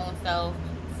providing my own self,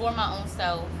 for my own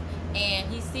self.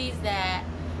 And he sees that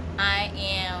I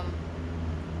am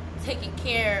taking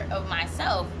care of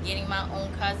myself, getting my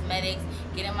own cosmetics,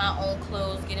 getting my own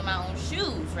clothes, getting my own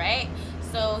shoes, right?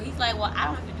 So he's like, well, I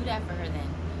don't have to do that for her then,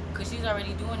 because she's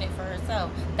already doing it for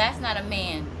herself. That's not a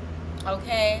man,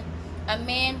 okay? A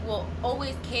man will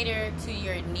always cater to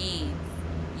your needs,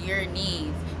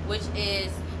 which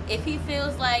is, if he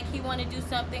feels like he want to do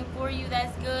something for you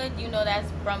that's good, you know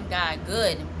that's from God.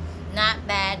 Good, not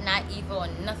bad, not evil,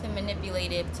 and nothing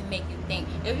manipulative to make you think.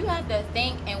 If you have to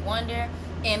think and wonder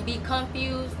and be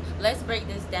confused, let's break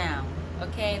this down,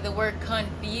 okay? The word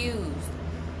confused.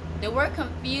 The word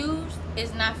confused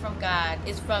is not from God.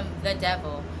 It's from the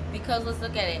devil. Because let's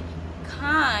look at it.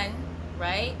 Con,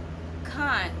 right?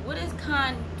 Con. What does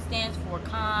con stands for?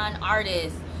 Con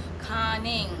artist.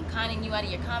 Conning. Conning you out of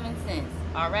your common sense.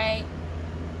 Alright?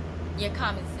 Your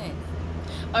common sense.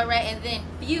 Alright, and then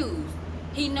fuse.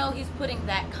 He know he's putting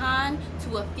that con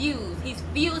to a fuse. He's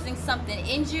fusing something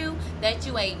in you that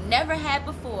you ain't never had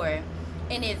before.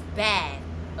 And it's bad.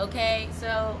 Okay?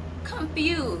 So,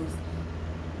 confused.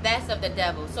 That's of the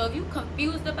devil. So if you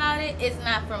confused about it, it's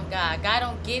not from God. God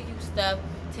don't give you stuff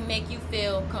to make you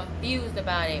feel confused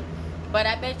about it. But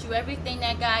I bet you everything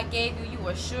that God gave you, you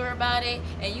were sure about it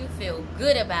and you feel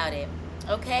good about it.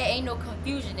 Okay? Ain't no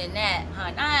confusion in that,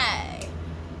 honey.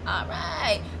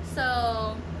 Alright.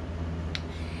 So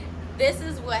this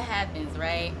is what happens,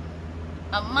 right?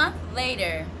 A month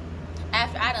later,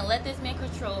 after I done let this man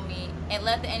control me and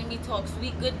let the enemy talk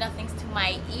sweet good nothings to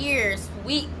my ear,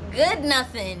 sweet good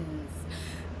nothings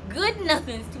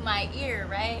to my ear,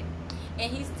 right? And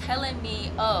he's telling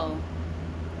me, oh,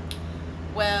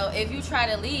 well, if you try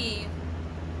to leave,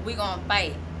 we gonna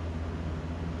fight.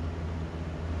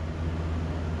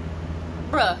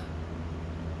 Bruh,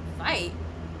 fight?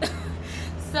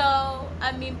 So,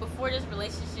 I mean, before this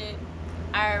relationship,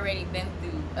 I already been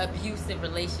through abusive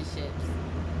relationships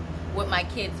with my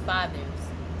kids' fathers.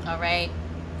 Alright,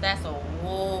 that's a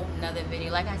whole nother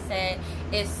video. Like I said,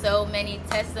 it's so many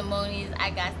testimonies I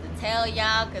got to tell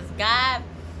y'all, because God,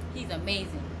 he's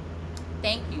amazing.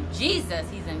 Thank you, Jesus,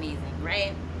 he's amazing,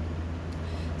 right?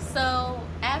 So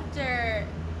after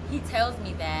he tells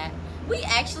me that, we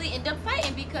actually end up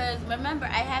fighting, because remember,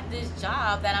 I have this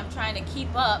job that I'm trying to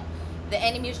keep up. The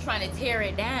enemy is trying to tear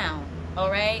it down.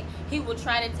 Alright, he will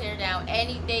try to tear down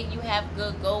anything you have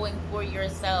good going for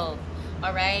yourself.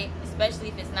 Alright, especially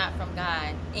if it's not from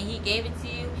God and he gave it to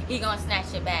you, he gonna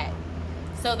snatch it back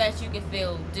so that you can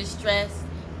feel distressed,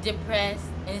 depressed,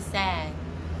 and sad.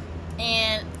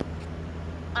 And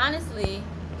honestly,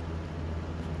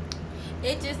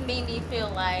 it just made me feel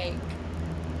like,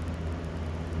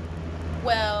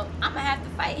 well, I'm gonna have to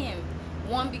fight him.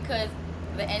 One, because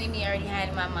the enemy already had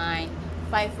in my mind,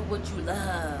 fight for what you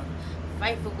love,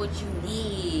 fight for what you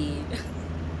need.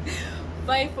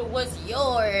 Fight for what's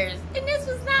yours. And this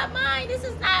was not mine. This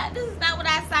is not what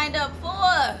I signed up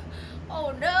for.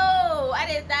 Oh no, I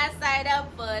did not sign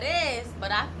up for this.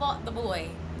 But I fought the boy.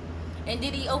 And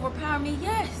did he overpower me?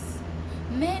 Yes.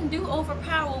 Men do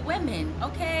overpower women,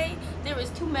 okay? There is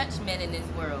too much men in this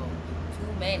world.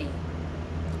 Too many.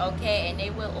 okay? And they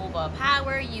will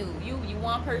overpower you. You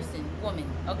one person, woman,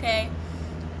 okay?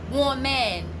 One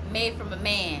man made from a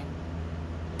man,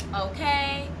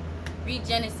 okay? Read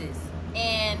Genesis.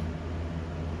 And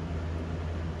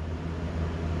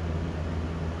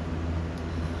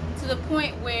to the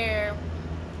point where,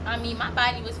 I mean, my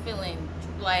body was feeling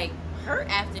like hurt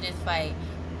after this fight.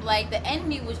 Like the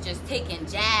enemy was just taking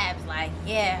jabs, like,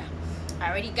 yeah, I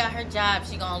already got her job,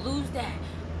 she gonna lose that.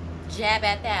 Jab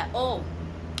at that. Oh,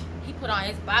 he put on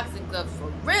his boxing gloves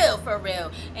for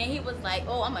real. And he was like,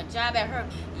 oh, I'm gonna jab at her.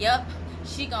 Yup,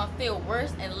 she gonna feel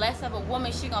worse and less of a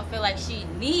woman. She gonna feel like she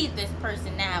need this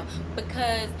person now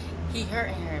because he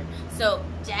hurting her. So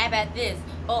jab at this.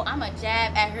 Oh, I'm gonna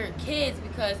jab at her kids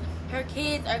because her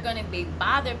kids are gonna be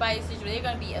bothered by this situation. They're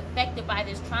gonna be affected by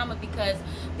this trauma because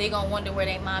they're gonna wonder where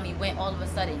their mommy went all of a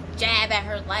sudden. Jab at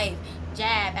her life.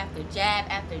 Jab after jab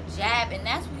after jab. And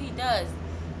that's what he does.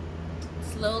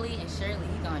 Slowly and surely,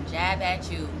 he's gonna jab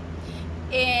at you.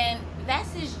 And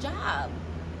that's his job.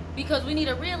 Because we need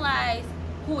to realize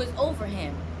who is over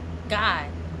him. God.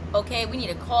 Okay? We need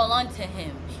to call on to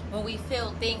him when we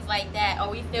feel things like that, or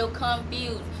we feel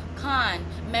confused.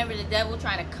 Remember, the devil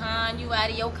trying to con you out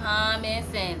of your common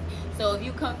sense. So if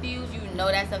you confused, you know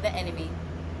that's of the enemy.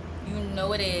 You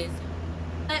know it is.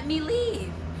 Let me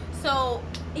leave. So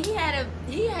he had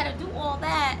to do all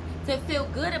that to feel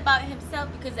good about himself,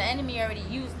 because the enemy already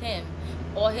used him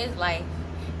all his life,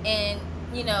 and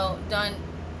you know,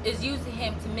 is using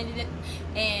him to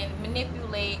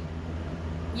manipulate,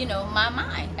 you know, my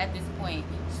mind at this point.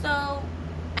 So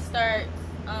I start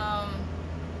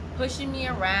pushing me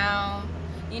around,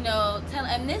 you know,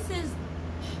 and this is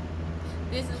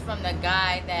from the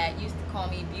guy that used to call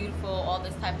me beautiful, all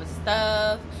this type of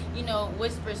stuff, you know,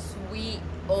 whisper sweet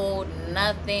old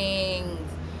nothings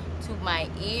to my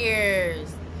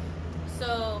ears.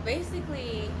 So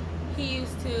basically, he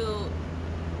used to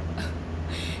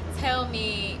tell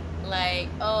me like,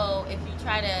 oh, if you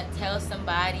try to tell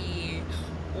somebody,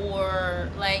 or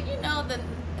like, you know,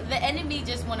 the enemy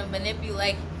just want to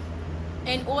manipulate.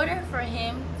 In order for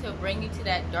him to bring you to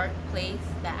that dark place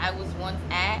that I was once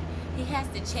at, he has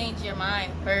to change your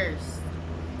mind first.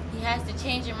 He has to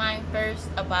change your mind first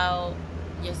about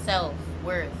your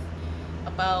self-worth,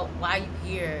 about why you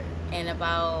here, and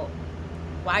about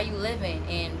why you living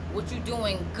and what you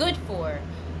doing good for.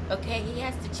 Okay, he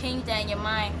has to change that in your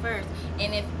mind first.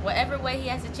 And if whatever way he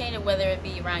has to change it, whether it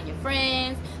be around your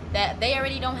friends that they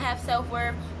already don't have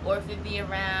self-worth, or if it be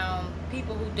around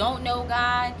people who don't know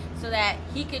God, so that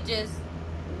he could just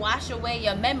wash away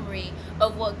your memory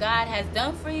of what God has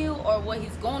done for you or what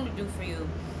he's going to do for you.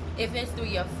 If it's through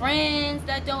your friends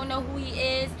that don't know who he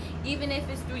is, even if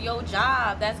it's through your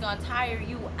job, that's going to tire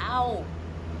you out,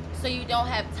 so you don't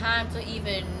have time to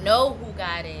even know who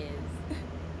God is.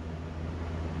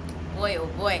 Boy, oh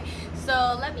boy.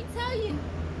 So let me tell you,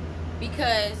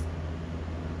 because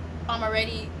I'm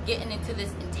already getting into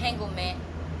this entanglement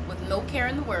with no care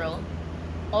in the world,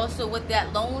 also with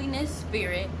that loneliness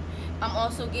spirit, I'm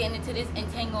also getting into this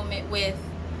entanglement with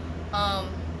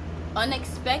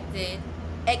unexpected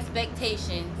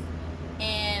expectations,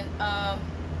 and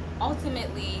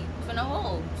ultimately from the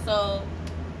whole. So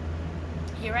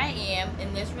here I am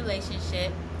in this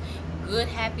relationship, good,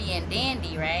 happy, and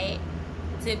dandy, right?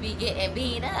 To be getting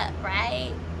beat up,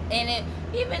 right? And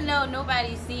even though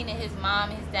nobody's seen it, his mom,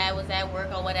 his dad was at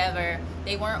work or whatever,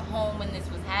 they weren't home when this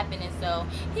was happening, so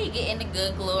he getting the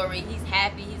good glory. He's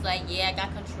happy. He's like, yeah, I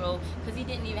got control, because he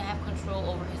didn't even have control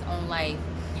over his own life.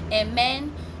 And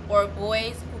men or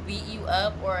boys who beat you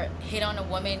up or hit on a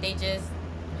woman, they just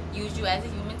use you as a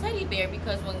human teddy bear,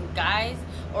 because when guys,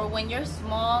 or when you're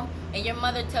small and your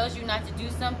mother tells you not to do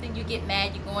something, you get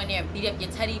mad, you go in there and beat up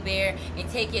your teddy bear and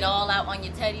take it all out on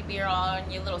your teddy bear, all on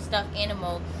your little stuffed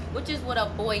animal, which is what a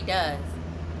boy does.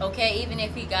 Okay, even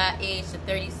if he got aged to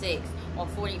 36 or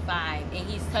 45 and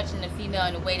he's touching the female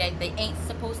in a way that they ain't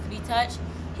supposed to be touched,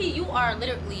 you are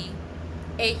literally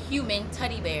a human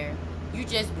teddy bear. You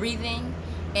just breathing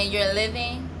and you're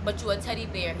living, but you're a teddy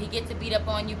bear. He gets to beat up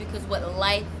on you because what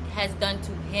life has done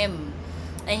to him,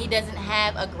 and he doesn't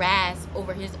have a grasp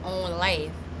over his own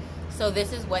life. So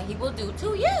this is what he will do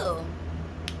to you,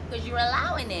 because you're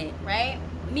allowing it, right?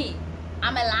 Me,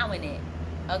 I'm allowing it.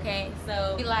 Okay,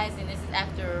 so realizing this is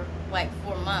after like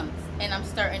 4 months, and I'm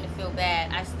starting to feel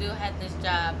bad. I still had this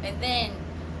job, and then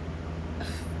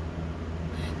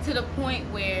to the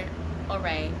point where, all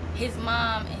right, his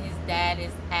mom and his dad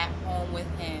is at home with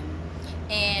him,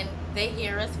 and they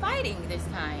hear us fighting this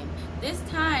time. This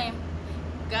time,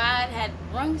 God had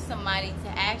brung somebody to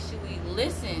actually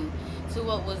listen to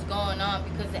what was going on,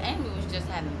 because the enemy was just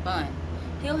having fun.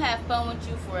 He'll have fun with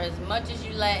you for as much as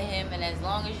you let him, and as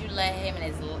long as you let him, and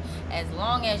as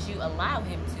long as you allow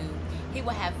him to, he will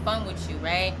have fun with you,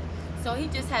 right? So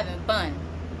he's just having fun,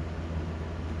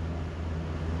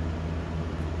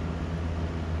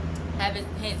 having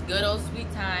his good old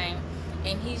sweet time,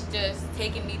 and he's just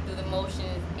taking me through the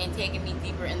motions and taking me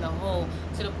deeper in the hole,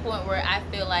 to the point where I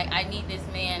feel like I need this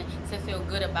man to feel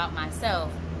good about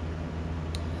myself.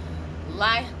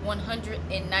 Lie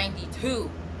 192.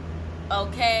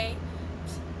 Okay,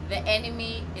 the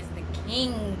enemy is the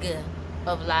king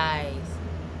of lies.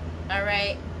 All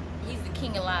right, he's the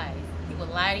king of lies. He will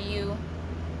lie to you.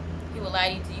 He will lie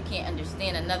to you till you can't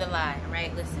understand another lie. All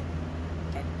right, listen.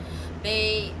 Okay.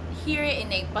 They hear it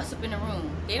and they bust up in the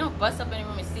room. They don't bust up in the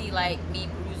room and see like me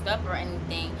bruised up or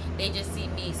anything. They just see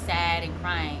me sad and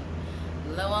crying.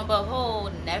 Lo and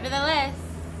behold, nevertheless,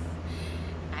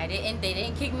 they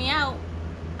didn't kick me out.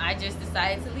 I just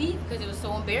decided to leave because it was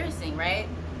so embarrassing, right?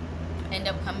 End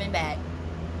up coming back.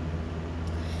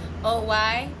 Oh,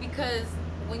 why? Because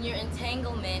when your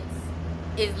entanglements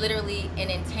is literally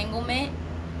an entanglement,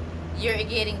 you're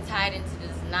getting tied into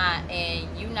this knot,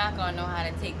 and you're not gonna know how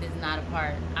to take this knot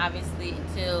apart, obviously,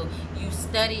 until you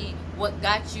study what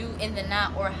got you in the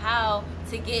knot, or how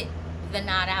to get the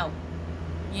knot out,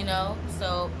 you know,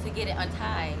 so to get it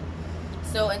untied.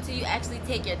 So until you actually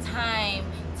take your time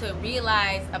to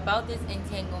realize about this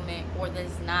entanglement or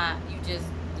this knot, you're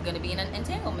gonna be in an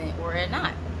entanglement or a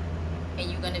knot, and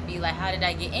you're gonna be like, how did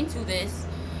I get into this,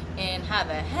 and how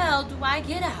the hell do I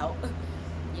get out?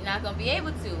 You're not gonna be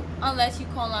able to unless you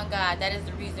call on God. That is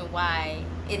the reason why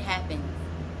it happens.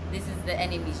 This is the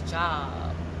enemy's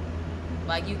job.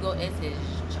 Like, you go, it's his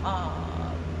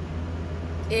job.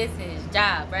 It's his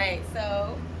job, right?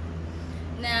 So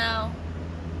now,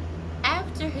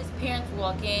 after his parents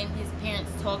walk in, his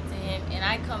parents talk to him, and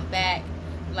I come back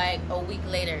like a week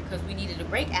later because we needed a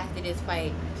break after this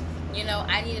fight. You know,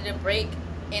 I needed a break,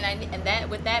 and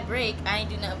with that break, I ain't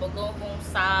do nothing but go home,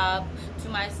 sob to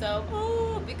myself,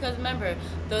 oh, because remember,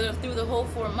 through the whole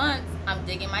 4 months, I'm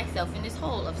digging myself in this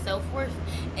hole of self-worth,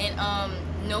 and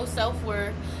no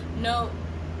self-worth, no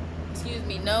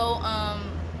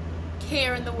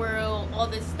care in the world, all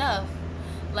this stuff.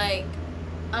 Like,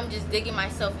 I'm just digging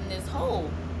myself in this hole.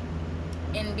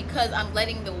 And because I'm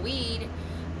letting the weed,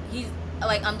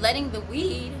 I'm letting the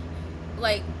weed,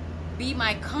 like, be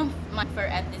my comfort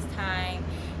at this time,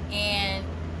 and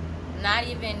not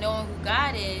even knowing who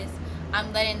God is,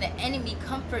 I'm letting the enemy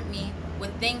comfort me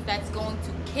with things that's going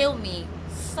to kill me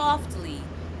softly,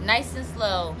 nice and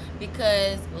slow,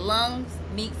 because lungs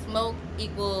meet smoke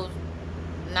equals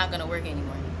not gonna work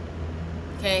anymore.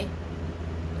 Okay,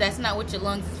 that's not what your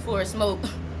lungs is for, smoke.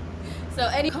 So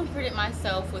I comforted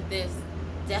myself with this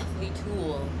deathly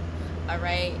tool, all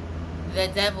right, the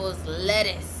devil's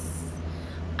lettuce.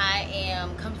 I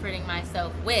am comforting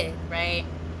myself with, right?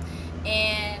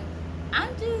 And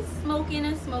I'm just smoking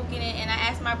it, and I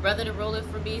asked my brother to roll it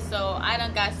for me. So I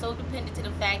done got so dependent to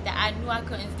the fact that I knew I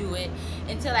couldn't do it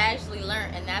until I actually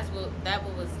learned, and that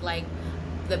was like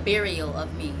the burial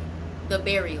of me, the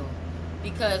burial.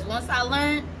 Because once I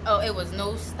learned, oh, it was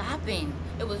no stopping.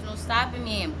 It was no stopping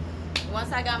me. And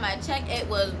once I got my check, it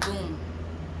was boom.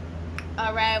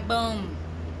 All right, boom.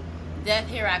 Death,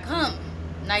 here I come.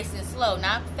 Nice and slow,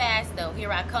 not fast though.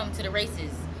 Here I come to the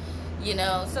races, you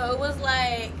know. So it was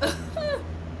like,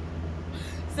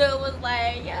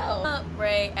 yo,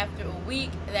 right after a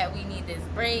week that we need this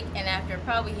break, and after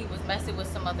probably he was messing with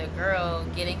some other girl,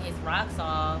 getting his rocks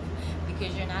off,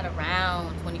 because you're not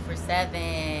around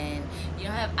 24/7. You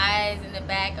don't have eyes in the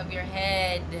back of your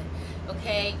head,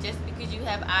 okay? Just because you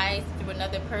have eyes through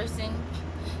another person,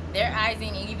 their eyes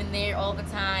ain't even there all the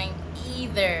time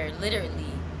either, literally.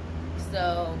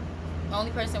 So the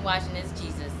only person watching is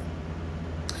Jesus.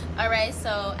 All right,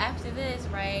 so after this,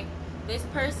 right, this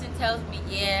person tells me,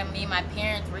 yeah, me and my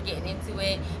parents were getting into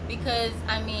it, because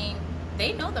I mean,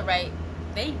 they know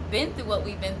they've been through what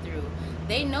we've been through.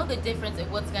 They know the difference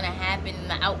of what's gonna happen and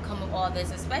the outcome of all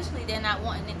this, especially they're not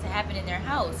wanting it to happen in their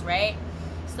house, right?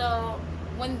 So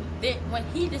when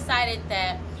he decided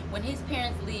that when his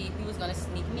parents leave, he was gonna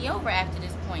sneak me over after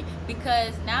this point,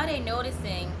 because now they're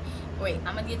noticing, wait,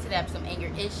 I'm gonna get to that, some anger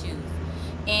issues,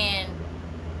 and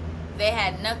they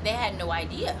had no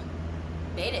idea.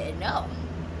 They didn't know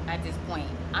at this point.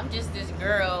 I'm just this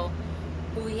girl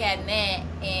who he had met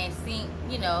and seen,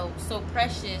 you know, so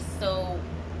precious, so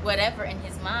whatever in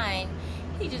his mind.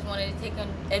 He just wanted to take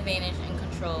advantage and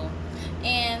control.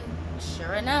 And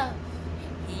sure enough,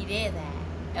 he did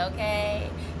that. Okay?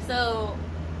 So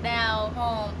now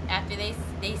home, after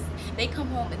they come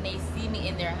home and they see me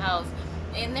in their house,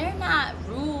 And they're not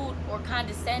rude or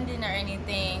condescending or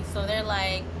anything. So they're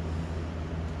like,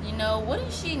 you know,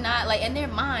 wouldn't she not, like, in their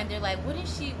mind, they're like,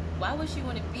 why would she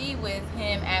want to be with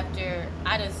him after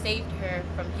I done saved her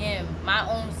from him, my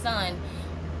own son,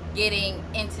 getting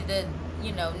into the,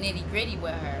 you know, nitty gritty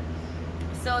with her.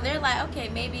 So they're like, okay,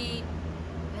 maybe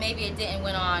it didn't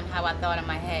went on how I thought in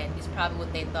my head. It's probably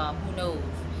what they thought, who knows.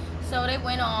 So they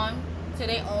went on to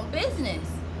their own business,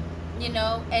 you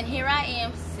know, and here I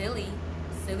am, silly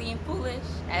and foolish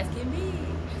as can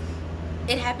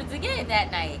be. It happens again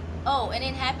that night. Oh, and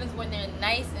it happens when they're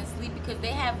nice and sleep because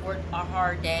they have worked a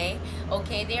hard day.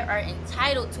 Okay, they are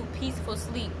entitled to peaceful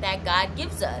sleep that God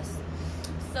gives us.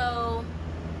 So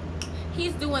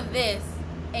he's doing this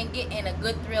and getting a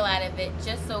good thrill out of it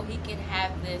just so he can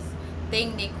have this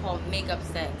thing they call makeup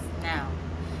sex. Now,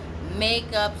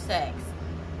 makeup sex.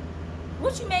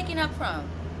 What you making up from?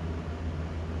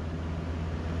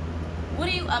 What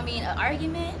do you, I mean, an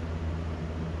argument?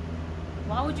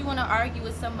 Why would you want to argue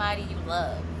with somebody you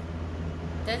love?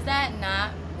 Does that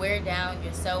not wear down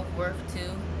your self-worth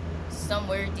too?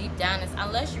 Somewhere deep down,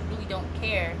 unless you really don't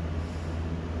care.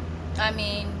 I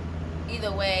mean,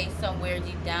 either way, somewhere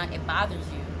deep down, it bothers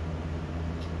you.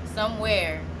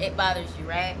 Somewhere, it bothers you,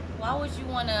 right? Why would you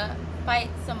want to fight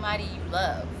somebody you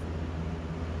love?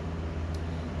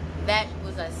 That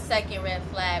was a second red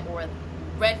flag, or a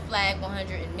red flag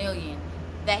 100 million.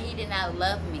 That he did not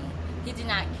love me. He did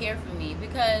not care for me.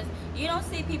 Because you don't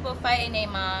see people fighting their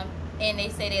mom and they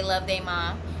say they love their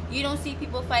mom. You don't see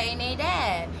people fighting their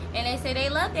dad and they say they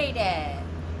love their dad.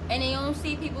 And you don't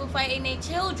see people fighting their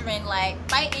children, like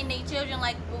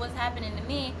what was happening to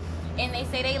me, and they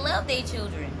say they love their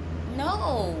children.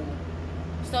 No.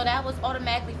 So that was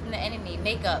automatically from the enemy.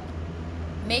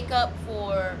 Makeup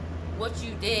for what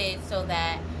you did, so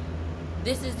that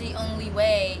this is the only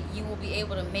way you will be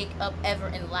able to make up ever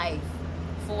in life.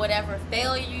 For whatever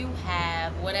failure you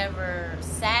have, whatever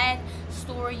sad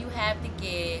story you have to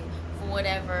give, for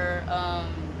whatever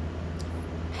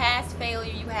past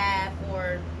failure you have,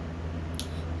 or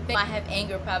I have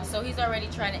anger problems. So he's already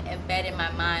trying to embed in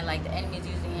my mind, like the enemy is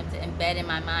using him to embed in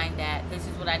my mind that this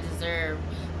is what I deserve,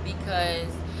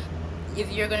 because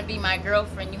if you're going to be my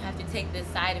girlfriend, you have to take this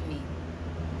side of me.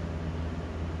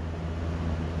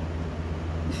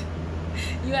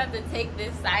 You have to take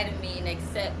this side of me and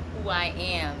accept who I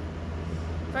am.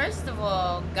 First of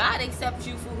all, God accepts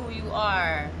you for who you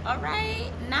are.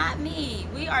 Alright? Not me.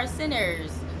 We are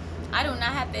sinners. I do not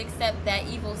have to accept that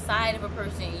evil side of a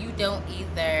person. You don't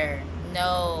either.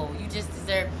 No. You just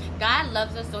deserve. God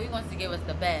loves us, so he wants to give us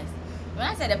the best. When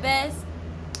I say the best,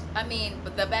 I mean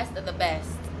the best of the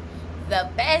best. The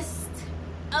best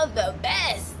of the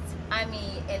best. I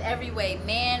mean, in every way.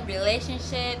 Man,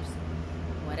 relationships,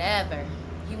 whatever.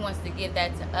 He wants to give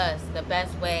that to us the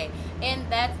best way,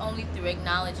 and that's only through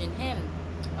acknowledging him.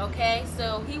 Okay,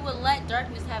 so he will let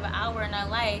darkness have an hour in our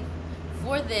life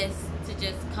for this to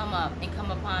just come up and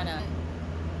come upon us,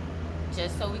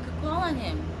 just so we could call on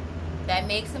him. That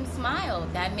makes him smile,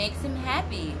 that makes him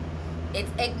happy.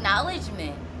 It's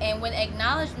acknowledgement, and when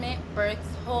acknowledgement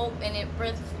births hope, and it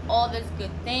births all these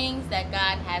good things that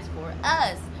God has for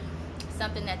us.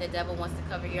 Something that the devil wants to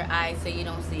cover your eyes so you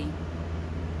don't see.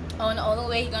 Oh, and the only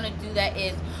way he's gonna do that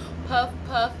is puff,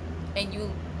 puff, and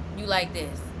you like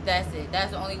this. That's it.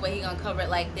 That's the only way he's gonna cover it,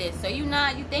 like this. So you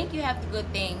think you have the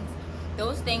good things.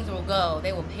 Those things will go.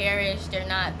 They will perish. They're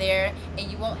not there, and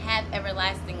you won't have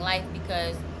everlasting life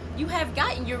because you have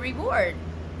gotten your reward.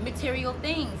 Material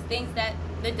things that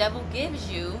the devil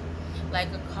gives you, like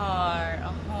a car,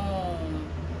 a home,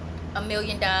 $1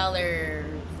 million,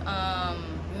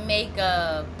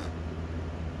 makeup,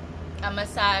 a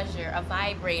massager, a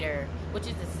vibrator, which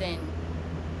is a sin,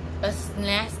 a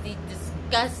nasty,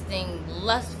 disgusting,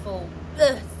 lustful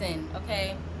sin.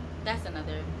 Okay, that's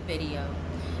another video.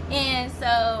 And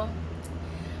so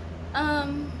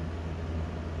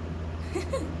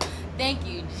thank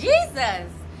you, Jesus.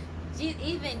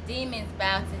 Even demons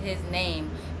bow to his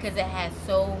name because it has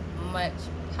so much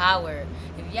power.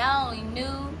 If y'all only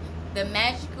knew the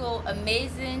magical,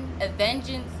 amazing,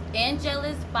 avenging,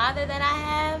 angelus Father that I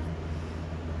have,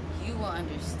 you will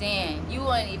understand. You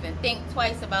won't even think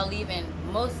twice about leaving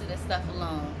most of the stuff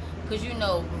alone, because you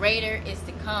know greater is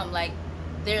to come. Like,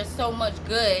 there's so much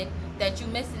good that you're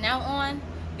missing out on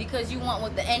because you want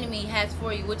what the enemy has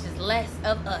for you, which is less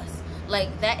of us.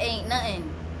 Like, that ain't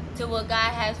nothing to what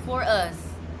God has for us.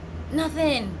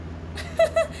 Nothing.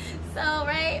 So,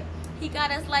 right? He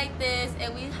got us like this,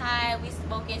 and we high, we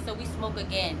smoking, so we smoke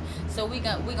again. So we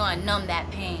gonna numb that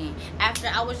pain. After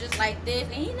I was just like this,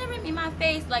 and he never hit me in my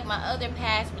face like my other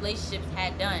past relationships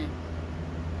had done.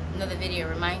 another video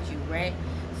reminds you, right?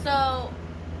 So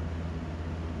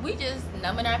we just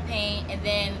numbing our pain and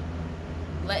then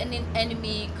letting the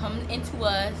enemy come into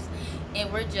us,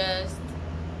 and we're just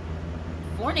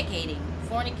fornicating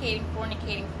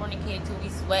till we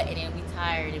sweat and we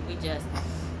tired and we just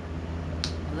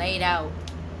laid out.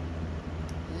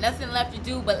 Nothing left to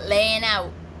do but laying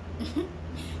out.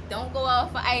 Don't go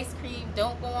out for ice cream.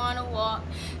 Don't go on a walk.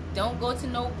 Don't go to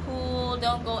no pool.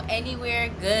 Don't go anywhere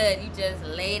good. You just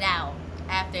laid out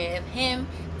after him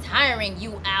tiring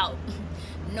you out.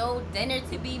 No dinner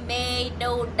to be made.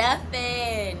 No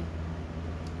nothing.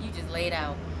 You just laid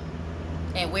out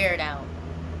and wear it out.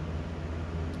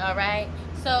 All right.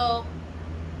 So,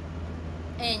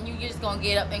 and you just gonna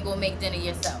get up and go make dinner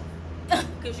yourself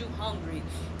because you hungry,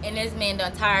 and this man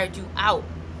done tired you out,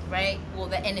 right? Well,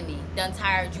 the enemy done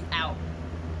tired you out,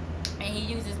 and he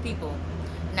uses people,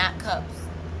 not cups.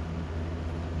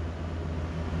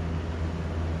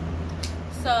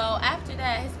 So after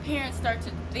that, his parents start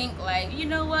to think like, you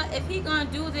know what, if he gonna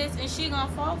do this and she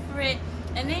gonna fall for it.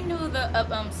 And they knew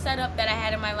the setup that I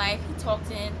had in my life. He talked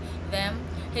to them,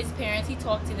 his parents, he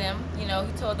talked to them, you know,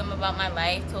 he told them about my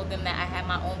life, told them that I had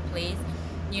my own place,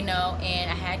 you know,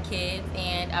 and I had kids,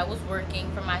 and I was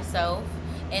working for myself,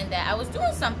 and that I was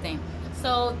doing something.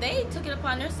 So they took it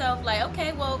upon themselves like,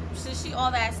 okay, well, since she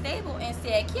all that stable and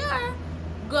secure,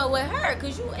 go with her,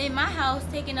 because you in my house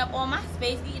taking up all my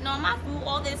space, eating all my food,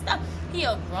 all this stuff. He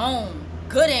a grown,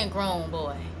 good and grown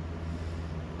boy.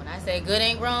 When I say good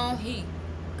and grown, he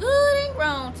good and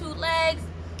grown. 2 legs,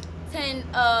 10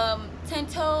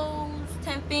 toes,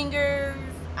 10 fingers.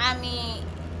 I mean,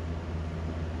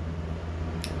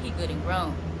 he good and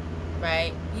grown,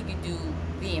 right? He could do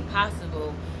the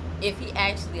impossible if he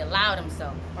actually allowed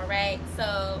himself. All right,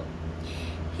 so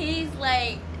he's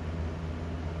like,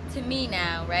 to me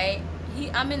now, right?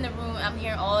 I'm in the room, I'm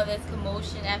hearing all this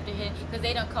commotion after him, because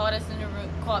they done called us in the room,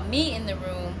 called me in the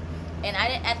room, and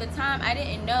at the time I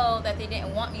didn't know that they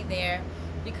didn't want me there,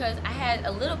 because I had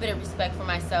a little bit of respect for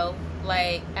myself.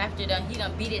 Like, after he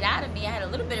done beat it out of me, I had a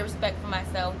little bit of respect for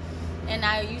myself, and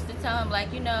I used to tell him,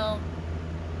 like, you know,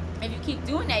 if you keep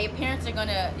doing that, your parents are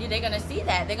they're gonna see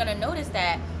that, they're gonna notice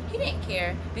that. He didn't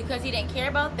care, because he didn't care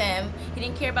about them, he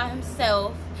didn't care about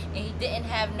himself, and he didn't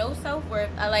have no self-worth.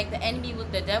 Like, the enemy,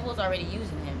 with the devil's already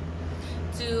using him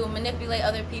to manipulate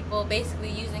other people, basically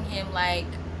using him like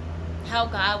how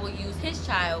God will use his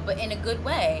child, but in a good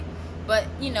way. But,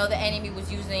 you know, the enemy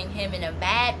was using him in a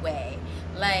bad way.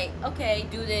 Like, okay,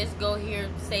 do this, go here,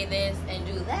 say this, and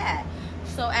do that.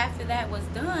 So after that was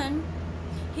done,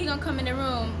 he gonna come in the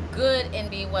room good and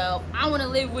be, well, I want to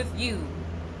live with you.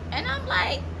 And I'm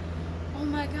like, oh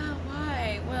my God,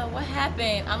 why? Well, what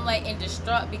happened? I'm like in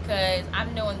distraught, because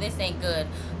I'm knowing this ain't good.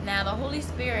 Now, the Holy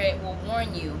Spirit will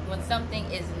warn you when something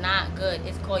is not good.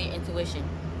 It's called your intuition.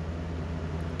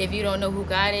 If you don't know who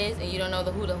God is and you don't know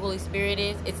who the Holy Spirit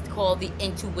is, it's called the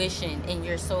intuition in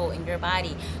your soul, in your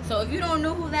body. So if you don't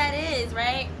know who that is,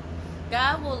 right,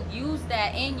 God will use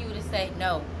that in you to say,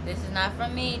 no, this is not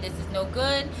from me. This is no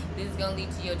good. This is going to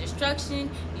lead to your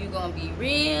destruction. You're going to be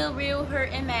real, real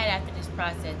hurt and mad after this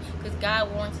process, because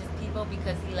God warns his people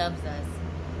because he loves us.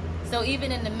 So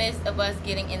even in the midst of us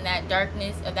getting in that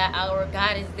darkness of that hour,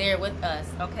 God is there with us,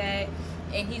 okay?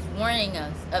 And he's warning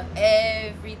us of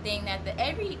everything,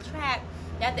 every trap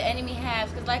that the enemy has.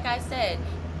 Because like I said,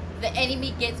 the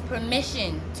enemy gets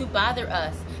permission to bother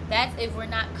us. That's if we're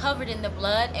not covered in the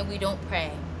blood and we don't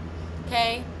pray.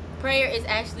 Okay? Prayer is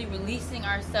actually releasing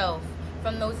ourselves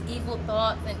from those evil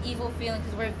thoughts and evil feelings,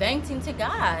 because we're venting to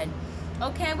God.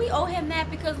 Okay? We owe him that,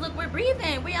 because look, we're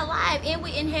breathing, we're alive, and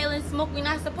we inhaling smoke we're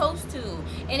not supposed to.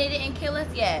 And it didn't kill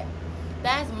us yet.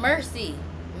 That's mercy.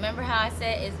 Remember how I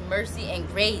said it's mercy and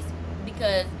grace,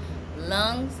 because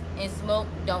lungs and smoke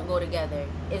don't go together.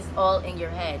 It's all in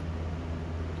your head.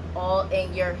 All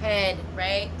in your head,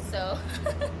 right? So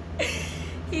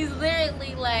he's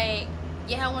literally like,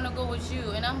 yeah, I want to go with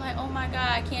you. And I'm like, oh my God,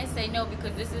 I can't say no,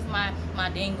 because this is my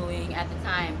dangling at the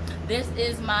time. This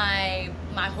is my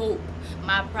hope,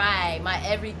 my pride, my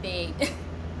everything.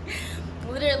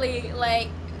 Literally, like,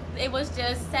 it was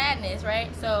just sadness, right?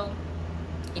 So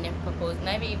he never proposed,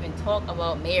 never even talked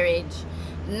about marriage,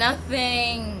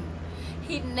 nothing.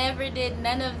 He never did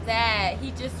none of that.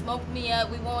 He just smoked me up.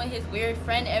 We went with his weird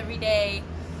friend every day,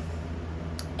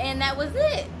 and that was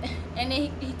it. And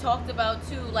then he talked about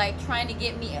too, like, trying to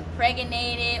get me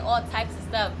impregnated, all types of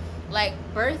stuff, like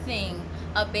birthing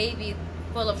a baby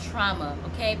full of trauma,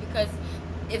 okay? Because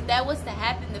if that was to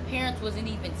happen, the parents wasn't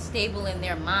even stable in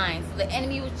their minds. So the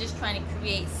enemy was just trying to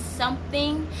create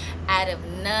something out of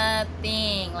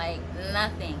nothing, like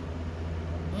nothing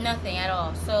at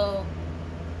all. So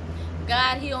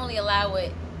God, he only allow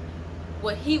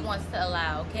what he wants to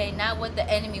allow, okay? Not what the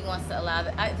enemy wants to allow.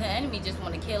 The enemy just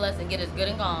want to kill us and get us good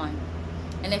and gone.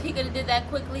 And if he could have did that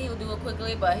quickly, he would do it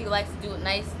quickly, but he likes to do it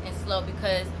nice and slow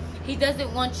because he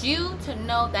doesn't want you to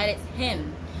know that it's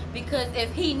him. Because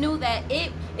if he knew that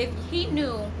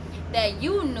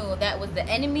you knew that was the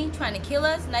enemy trying to kill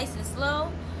us nice and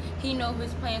slow, he knew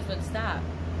his plans would stop.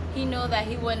 He knew that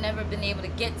he would never been able to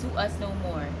get to us no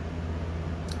more.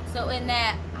 So in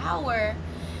that hour,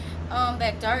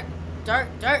 that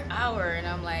dark hour, and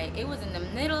I'm like, it was in the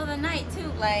middle of the night too,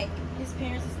 like his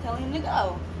parents was telling him to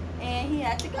go and he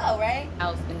had to go, right? I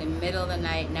was in the middle of the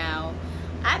night. Now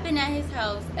I've been at his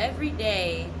house every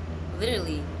day,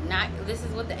 literally. Not, this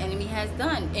is what the enemy has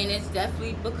done, and it's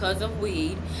definitely because of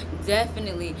weed,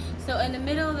 definitely. So in the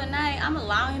middle of the night, I'm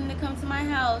allowing him to come to my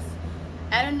house.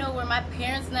 I don't know where my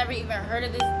parents never even heard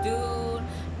of this dude.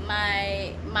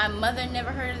 My mother never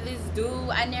heard of this dude.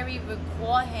 I never even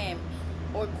call him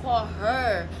or call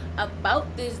her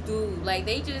about this dude. Like,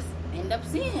 they just end up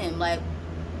seeing him. Like,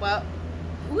 well,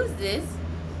 who is this?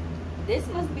 This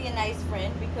must be a nice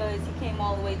friend because he came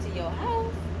all the way to your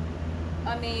house.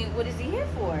 I mean, what is he here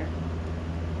for?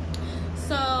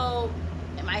 So,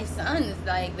 and my sons,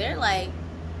 like, they're like,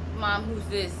 Mom, who's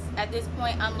this? At this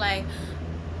point, I'm like,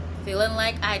 feeling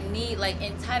like I need, like,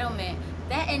 entitlement.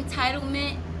 That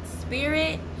entitlement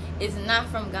spirit is not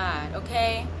from God,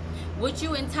 okay? What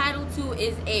you entitled to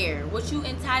is air. What you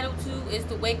entitled to is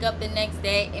to wake up the next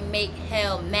day and make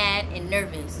hell mad and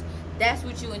nervous. That's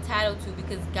what you entitled to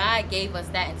because God gave us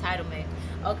that entitlement,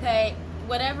 okay?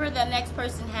 Whatever the next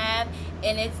person have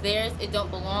and it's theirs, it don't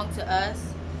belong to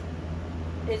us.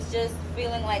 It's just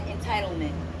feeling like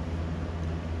entitlement.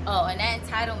 Oh, and that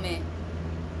entitlement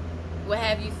will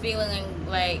have you feeling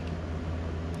like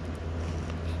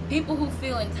people who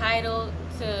feel entitled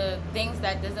to things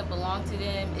that doesn't belong to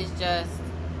them is just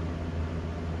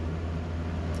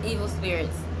evil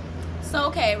spirits. So,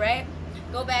 okay, right?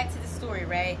 Go back to the story,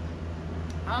 right?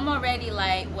 I'm already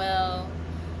like, well,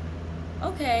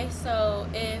 okay, so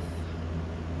if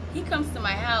he comes to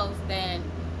my house, then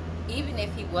even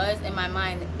if he was in my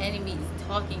mind, the enemy is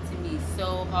talking to me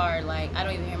so hard, like I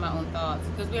don't even hear my own thoughts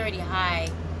because we already high.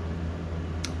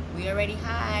 We already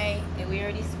high and we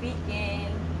already speaking.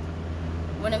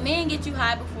 When a man gets you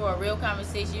high before a real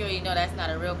conversation, you already know that's not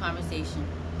a real conversation.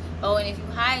 Oh, and if you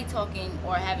high talking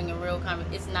or having a real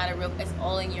conversation, it's not a real, it's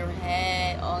all in your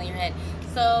head, all in your head.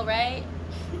 So, right?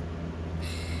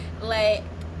 Like,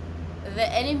 the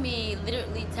enemy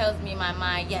literally tells me in my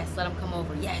mind, yes, let him come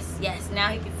over. Yes, yes. Now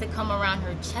he gets to come around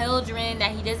her children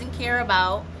that he doesn't care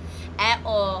about at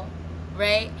all,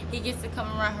 right? He gets to come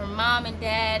around her mom and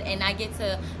dad, and I get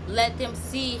to let them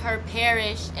see her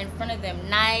perish in front of them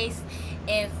nice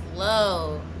and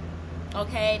slow.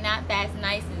 Okay? Not fast,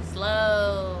 nice and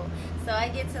slow. So I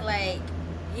get to, like,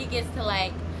 he gets to,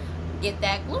 like, get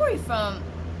that glory from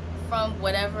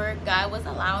whatever God was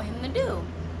allowing him to do.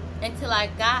 Until I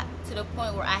got to the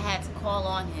point where I had to call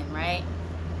on him, right?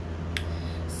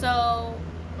 So,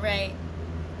 right,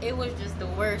 it was just the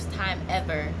worst time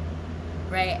ever,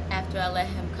 right? After I let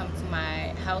him come to my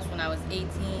house when I was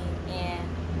 18, and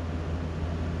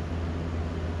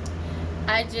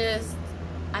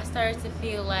I started to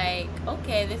feel like,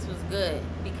 okay, this was good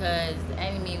because the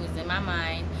enemy was in my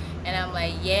mind, and I'm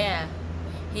like, yeah,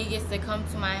 he gets to come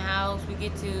to my house, we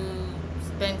get to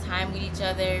spend time with each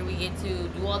other, we get to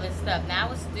do all this stuff. Now I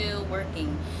was still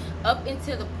working up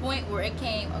until the point where it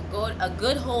came a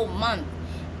good whole month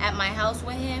at my house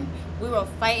with him. We were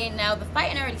fighting. Now the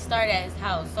fighting already started at his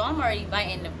house, so I'm already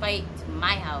inviting the fight to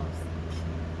my house,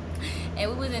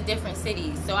 and we was in different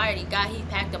cities. So he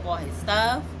packed up all his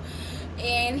stuff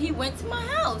and he went to my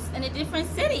house in a different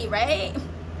city, right?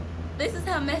 This is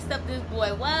how messed up this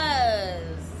boy was.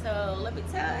 So let me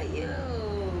tell you,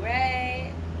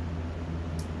 right?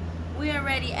 We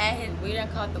already at his, we done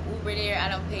caught the Uber there. I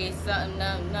done paid something,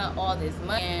 none, all this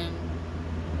money. And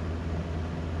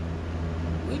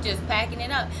we just packing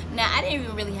it up. Now, I didn't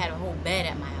even really have a whole bed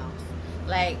at my house.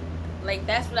 Like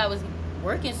that's what I was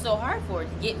working so hard for. To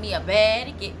get me a bed,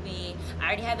 to get me, I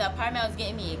already had the apartment. I was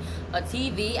getting me a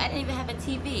TV. I didn't even have a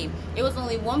TV. It was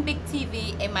only one big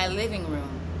TV in my living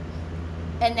room.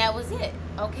 And that was it,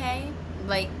 okay?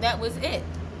 Like, that was it.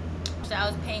 So I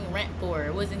was paying rent for.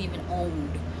 It wasn't even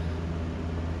owned.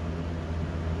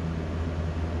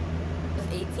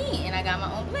 18 and I got my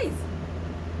own place.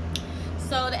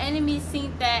 So the enemy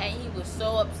seen that and he was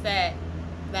so upset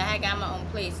that I got my own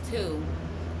place too.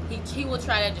 He will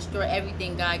try to destroy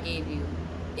everything God gave you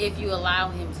if you allow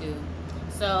him to.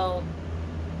 So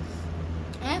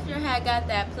after I got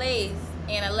that place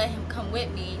and I let him come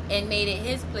with me and made it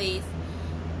his place,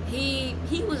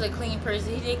 he was a clean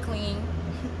person. He did clean.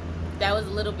 That was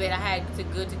a little bit I had to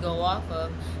go off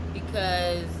of,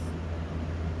 because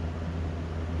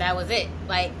that was it.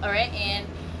 Like, all right, and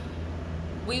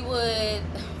we would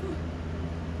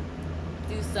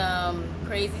do some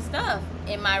crazy stuff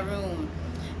in my room.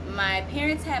 My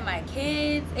parents had my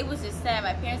kids. It was just sad.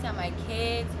 My parents had my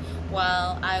kids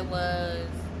while I was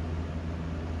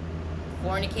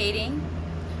fornicating,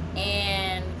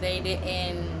 and they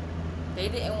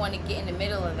didn't want to get in the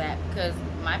middle of that, because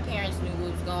my parents knew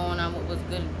what was going on, what was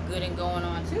good and going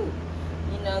on too.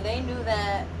 You know, they knew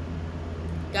that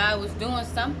God was doing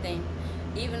something.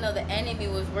 Even though the enemy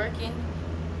was working,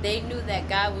 they knew that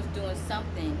God was doing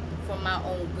something for my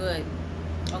own good.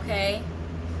 Okay?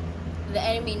 The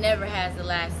enemy never has the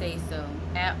last say so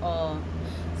at all.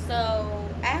 So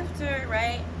after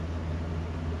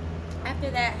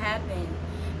that happened,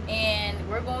 and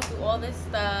we're going through all this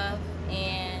stuff,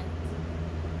 and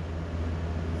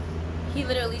he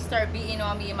literally started beating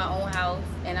on me in my own house,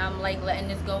 and I'm like letting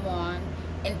this go on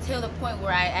until the point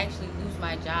where I actually lose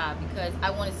my job, because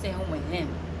I want to stay home with him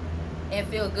and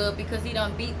feel good, because he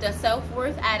done beat the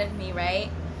self-worth out of me, right?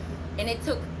 And it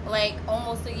took like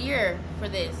almost a year for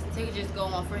this to just go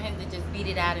on, for him to just beat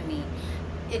it out of me.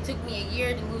 It took me a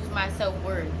year to lose my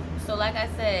self-worth. So like I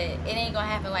said, it ain't gonna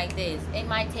happen like this. It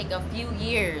might take a few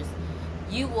years.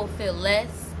 You will feel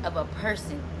less of a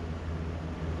person.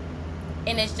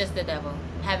 And it's just the devil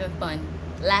having fun,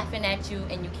 laughing at you,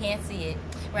 and you can't see it,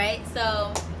 right?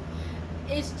 So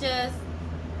it's just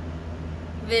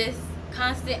this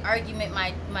constant argument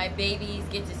my babies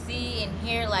get to see and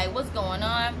hear, like, what's going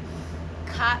on.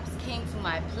 Cops came to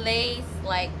my place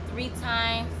like 3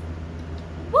 times.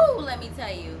 Woo, let me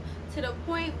tell you, to the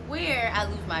point where I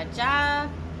lose my job.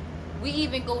 We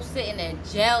even go sit in a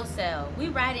jail cell. We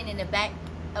riding in the back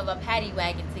of a paddy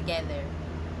wagon together.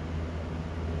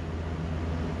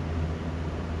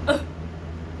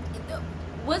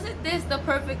 Wasn't this the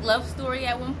perfect love story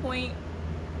at one point?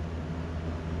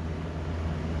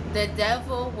 The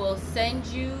devil will send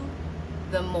you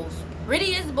the most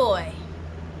prettiest boy,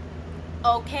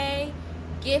 okay,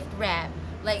 gift wrap,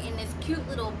 like in this cute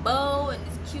little bow and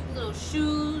this cute little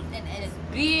shoes and his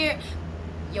beard.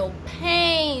 Your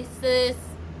pain, sis.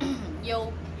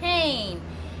 Your pain.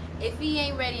 If he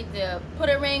ain't ready to put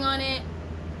a ring on it,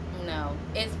 no,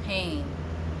 it's pain.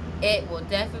 It will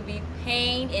definitely be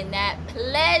pain in that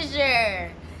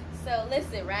pleasure. So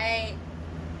listen, right?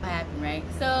 What happened, right?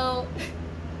 So,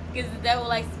 because the devil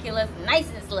likes to kill us nice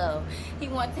and slow. He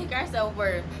wants to take our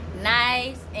self-worth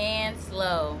nice and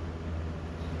slow.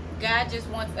 God just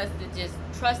wants us to just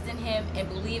trust in him and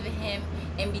believe in him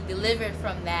and be delivered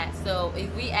from that. So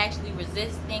if we actually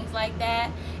resist things like that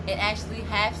and actually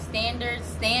have standards,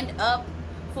 stand up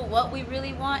for what we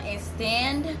really want and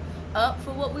stand up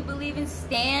for what we believe in.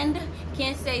 Stand.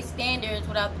 Can't say standards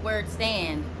without the word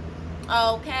stand.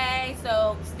 Okay,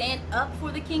 so stand up for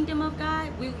the kingdom of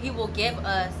God. He will give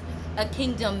us a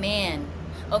kingdom man.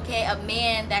 Okay, a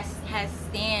man that has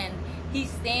stand. He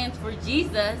stands for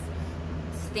Jesus.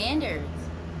 Standards.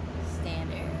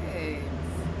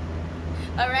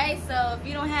 All right, so if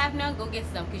you don't have none, go get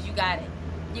some, because you got it.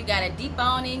 You got a deep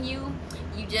bone in you.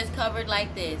 You just covered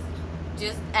like this.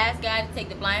 Just ask God to take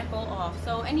the blindfold off.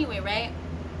 So anyway, right,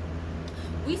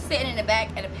 we sitting in the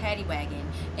back at a paddy wagon,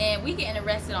 and we getting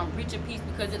arrested on breach of peace,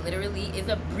 because it literally is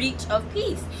a breach of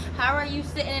peace. How are you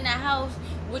sitting in a house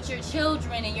with your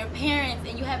children and your parents,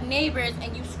 and you have neighbors,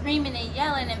 and you screaming and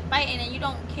yelling and fighting, and you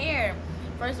don't care?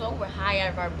 First of all, we're high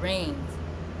out of our brains,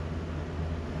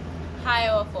 high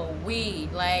off of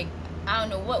weed. Like, I don't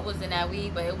know what was in that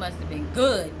weed, but it must have been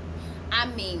good. I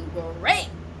mean, great.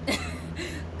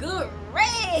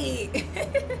 Great.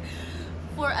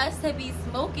 For us to be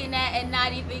smoking that and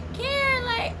not even care,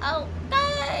 like,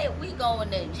 okay, we going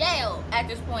to jail at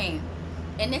this point.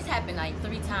 And this happened like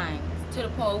 3 times, to the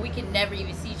point where we can never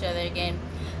even see each other again.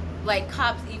 Like,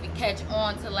 cops even catch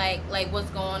on to like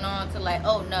what's going on, to like,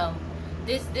 oh no,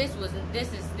 this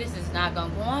is not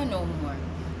gonna go on no more.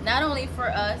 Not only for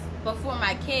us, but for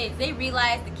my kids. They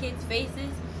realize the kids'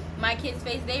 faces, my kids'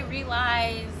 face. They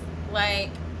realize,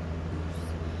 like,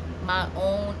 my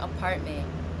own apartment.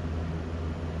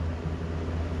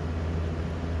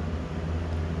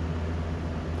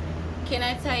 Can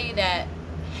I tell you that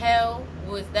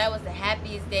that was the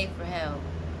happiest day for hell?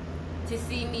 To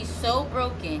see me so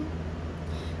broken,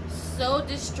 so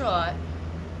distraught,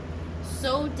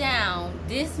 so down,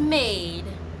 dismayed,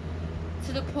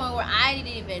 to the point where I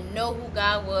didn't even know who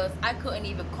God was. I couldn't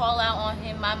even call out on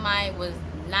him. My mind was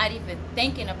not even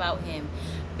thinking about him,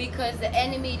 because the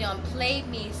enemy done played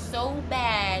me so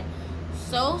bad,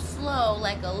 so slow,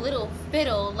 like a little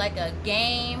fiddle, like a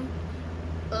game,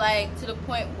 like to the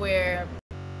point where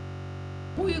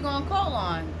who you gonna call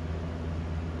on?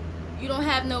 You don't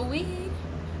have no weed.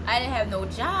 I didn't have no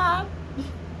job.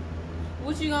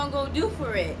 What you gonna go do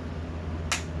for it?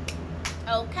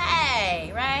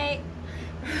 Okay, right?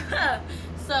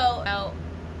 So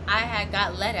I had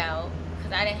got let out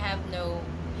because I didn't have no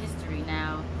history.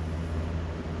 Now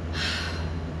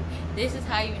this is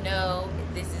how you know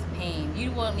this is pain.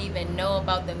 You won't even know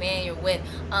about the man you're with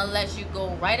unless you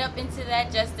go right up into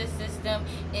that justice system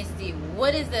and see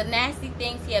what is the nasty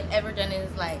things he have ever done in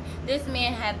his life. This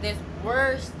man had this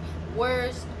worst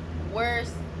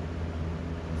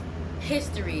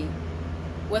history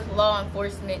with law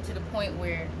enforcement, to the point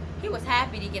where he was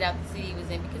happy to get out the city he was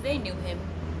in because they knew him,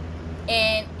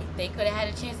 and they could have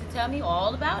had a chance to tell me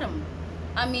all about him.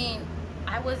 I mean,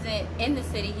 I wasn't in the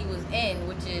city he was in,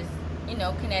 which is, you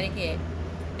know, Connecticut.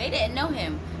 They didn't know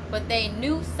him, but they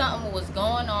knew something was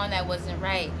going on that wasn't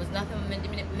right. It was nothing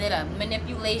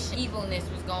manipulation, evilness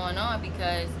was going on,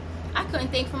 because I couldn't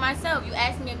think for myself. You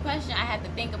asked me a question, I had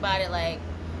to think about it, like,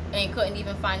 and couldn't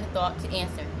even find the thought to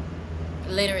answer.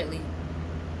 Literally.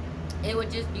 It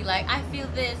would just be like, I feel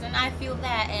this and I feel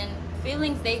that, and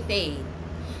feelings, they fade.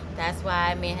 That's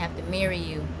why a man have to marry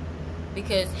you,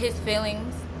 because his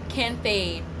feelings can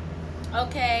fade.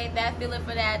 Okay, that feeling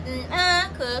for that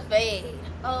could fade.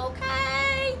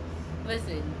 Okay,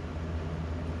 listen,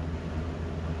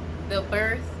 the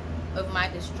birth of my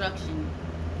destruction,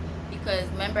 because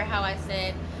remember how I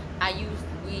said I used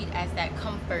weed as that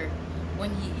comfort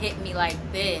when he hit me like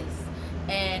this,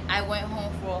 and I went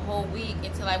home for a whole week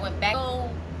until I went back,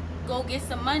 go get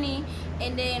some money,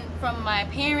 and then from my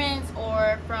parents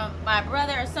or from my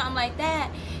brother or something like that,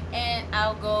 and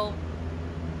I'll go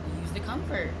use the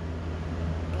comfort,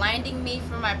 blinding me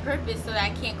from my purpose so that I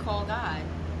can't call God.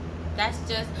 That's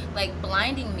just like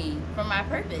blinding me from my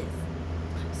purpose.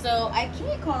 So I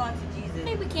can't call on to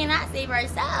Jesus. We cannot save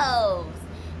ourselves,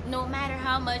 no matter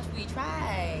how much we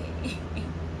try.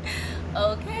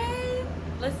 Okay,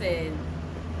 listen.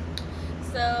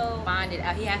 So bonded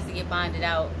out. He has to get bonded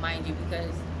out, mind you,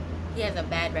 because he has a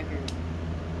bad record.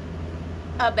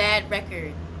 A bad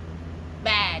record.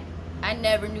 Bad. I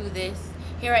never knew this.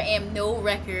 Here I am, no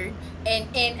record, and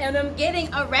I'm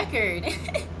getting a record.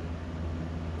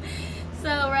 So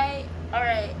right, all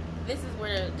right. This is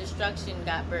where the destruction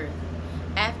got birthed.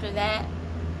 After that,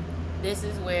 this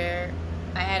is where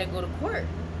I had to go to court.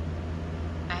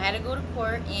 I had to go to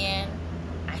court, and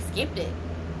I skipped it.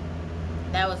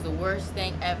 That was the worst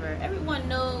thing ever. Everyone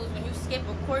knows when you skip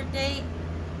a court date,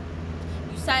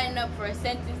 you signing up for a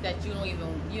sentence that you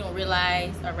don't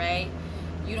realize, all right?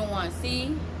 You don't want to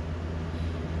see.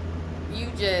 You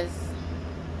just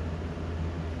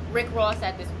Rick Ross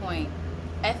at this point.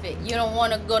 F it. You don't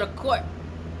want to go to court.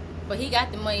 But he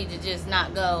got the money to just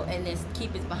not go and just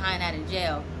keep his behind out of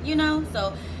jail. You know?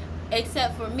 So,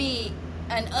 except for me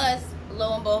and us,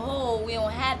 lo and behold, we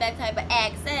don't have that type of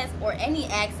access, or any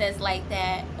access like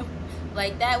that.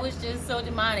 Like, that was just so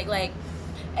demonic. Like,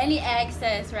 any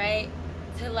access, right,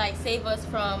 to like save us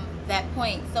from that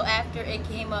point. So after it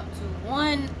came up to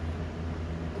one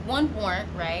warrant,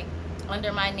 right,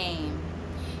 under my name,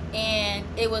 and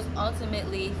it was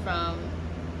ultimately from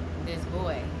this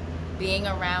boy, being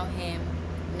around him,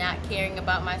 not caring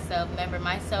about myself. Remember,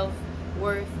 my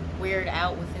self-worth weared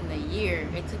out within the year.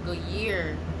 It took a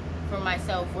year for my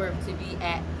self-worth to be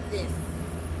at this,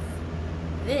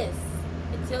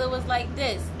 until it was like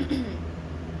this. Do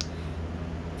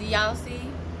y'all see?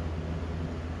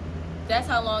 That's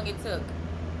how long it took,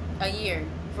 a year,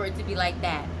 for it to be like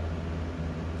that.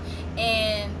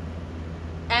 And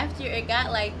after it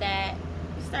got like that,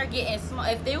 it started getting small.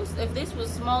 If this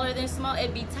was smaller than small,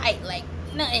 it'd be tight, like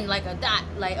nothing, like a dot,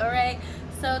 like, all right.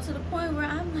 So to the point where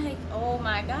I'm like, oh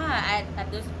my God,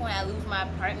 at this point I lose my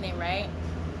apartment, right?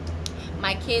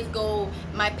 My kids go,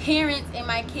 my parents and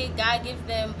my kid, God gives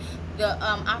them the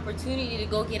opportunity to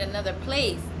go get another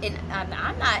place, and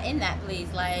I'm not in that place.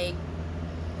 Like,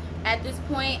 at this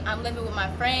point, I'm living with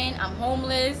my friend, I'm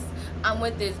homeless, I'm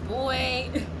with this boy.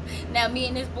 Now me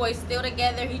and this boy still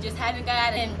together. He just haven't got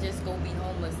out, and just gonna be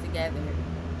homeless together.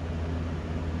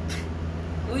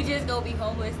 We just gonna be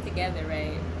homeless together,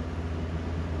 right?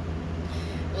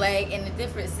 Like, in a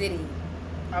different city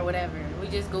or whatever. We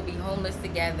just go be homeless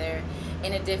together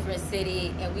in a different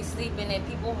city, and we sleeping in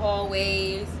people's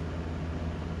hallways.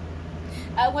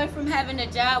 I went from having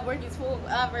a job working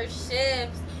 12-hour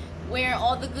shifts, wearing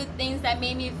all the good things that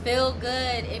made me feel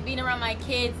good, and being around my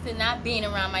kids, to not being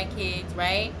around my kids,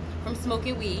 right? From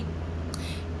smoking weed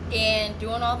and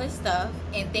doing all this stuff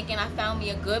and thinking I found me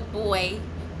a good boy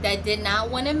that did not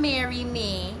want to marry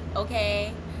me,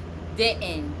 okay?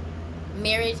 Didn't.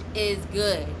 Marriage is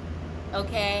good,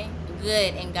 okay?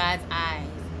 Good in God's eyes.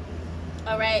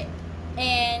 All right?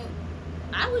 And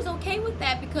I was okay with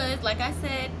that because, like I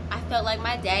said, I felt like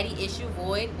my daddy issue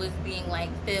void was being, like,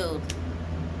 fulfilled.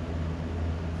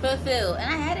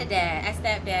 And I had a dad, a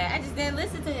stepdad. I just didn't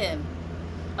listen to him.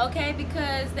 Okay,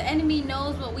 because the enemy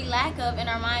knows what we lack of in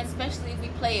our minds, especially if we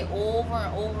play it over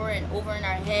and over and over in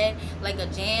our head, like a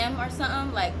jam or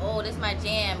something. Like, oh, this is my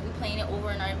jam. We playing it over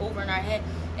in our head.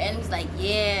 And he's like,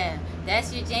 yeah,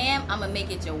 that's your jam. I'm gonna make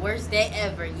it your worst day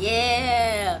ever.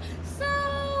 Yeah.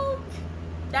 So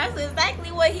that's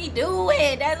exactly what he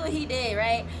doing. That's what he did,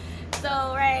 right? So,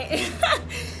 right.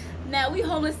 Now we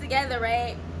homeless together,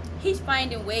 right? He's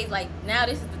finding ways. Like, now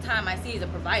this is the time I see as a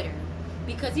provider.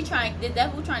 Because the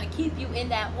devil trying to keep you in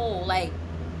that hole. Like,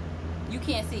 you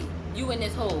can't see. You in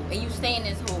this hole. And you stay in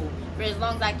this hole for as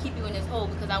long as I keep you in this hole,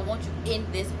 because I want you in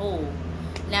this hole.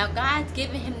 Now, God's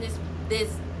giving him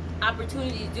this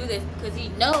opportunity to do this because he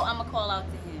know I'm going to call out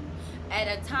to him at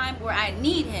a time where I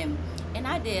need him. And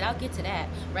I did. I'll get to that.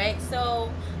 Right?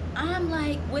 So, I'm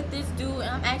like with this dude, and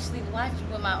I'm actually watching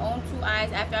with my own two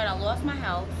eyes after I done lost my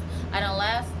house. I done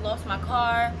lost my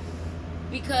car.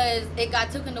 Because it got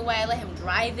taken away, I let him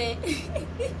drive it.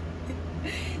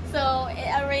 So,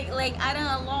 I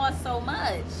done lost so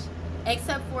much.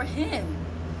 Except for him.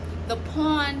 The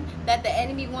pawn that the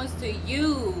enemy wants to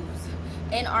use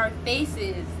in our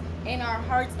faces, in our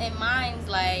hearts and minds.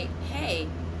 Like, hey,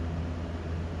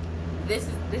 this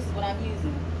is what I'm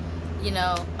using. You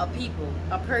know, a people,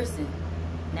 a person.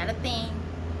 Not a thing,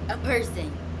 a person.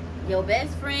 Your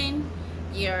best friend,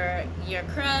 your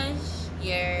crush,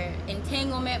 your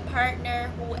entanglement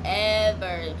partner,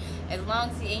 whoever, as long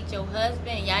as he ain't your husband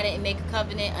and y'all didn't make a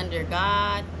covenant under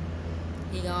God,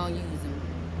 he gonna use him.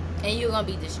 And you're gonna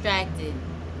be distracted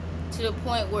to the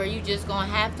point where you just gonna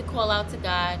have to call out to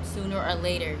God sooner or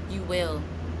later. You will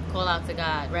call out to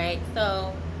God, right?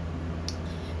 So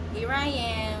here I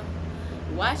am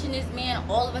watching this man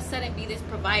all of a sudden be this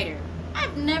provider.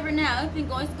 I've never now, it's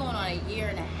going on a year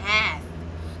and a half.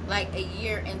 Like a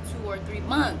year and 2 or 3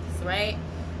 months, right?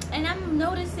 And I'm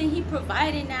noticing he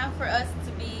provided now for us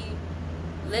to be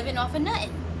living off of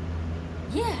nothing.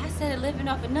 Yeah, I said living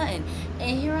off of nothing.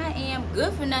 And here I am,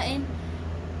 good for nothing,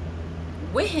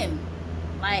 with him.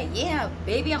 Like, yeah,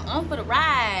 baby, I'm on for the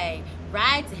ride.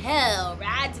 Ride to hell,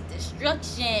 ride to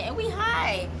destruction. And we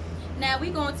high. Now we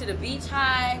going to the beach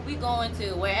high. We going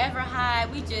to wherever high.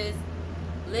 We just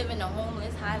living the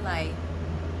homeless high life.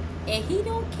 And he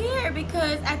don't care,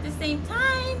 because at the same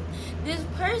time, this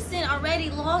person already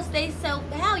lost their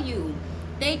self-value.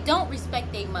 They don't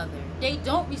respect their mother. They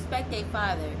don't respect their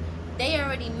father. They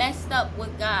already messed up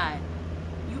with God.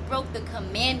 You broke the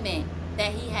commandment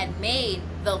that he had made,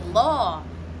 the law,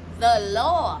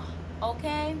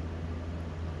 okay?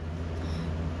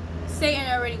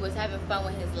 Satan already was having fun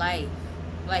with his life,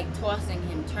 like tossing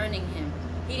him, turning him.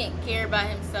 He didn't care about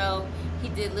himself. He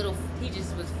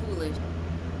just was foolish.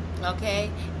 Okay,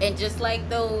 and just like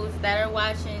those that are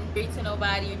watching, married to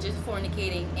nobody, or just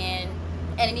fornicating, and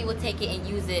enemy will take it and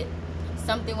use it.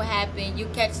 Something will happen, you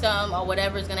catch some, or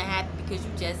whatever is gonna happen because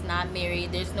you just not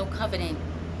married. There's no covenant.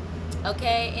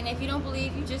 Okay, and if you don't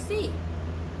believe, you just see.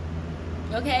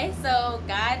 Okay, so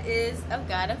God is a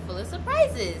God full of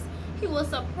surprises. He will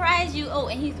surprise you. Oh,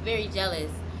 and he's very jealous.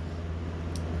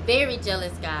 Very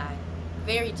jealous God.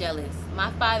 Very jealous. My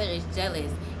father is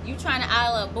jealous. You trying to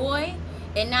idle a boy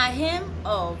and not him?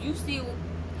 Oh, you see,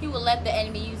 he will let the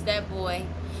enemy use that boy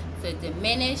to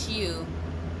diminish you.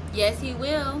 Yes, he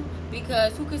will,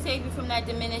 because who could save you from that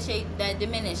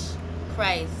diminished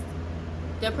Christ,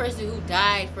 the person who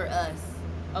died for us?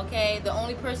 Okay, the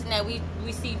only person that we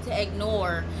seem to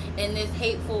ignore in this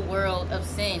hateful world of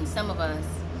sin, some of us.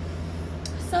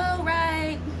 So,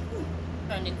 right,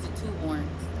 turned into two horns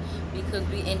because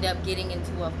we end up getting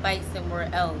into a fight somewhere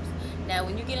else. Now,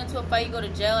 when you get into a fight, you go to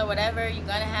jail or whatever, you're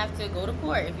going to have to go to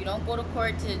court. If you don't go to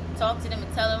court to talk to them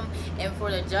and tell them, and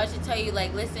for the judge to tell you,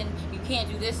 like, listen, you can't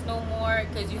do this no more,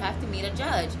 because you have to meet a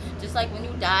judge. Just like when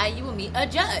you die, you will meet a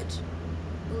judge.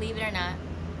 Believe it or not.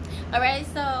 Alright,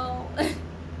 so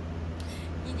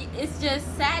it's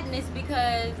just sadness,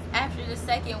 because after the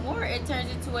second war, it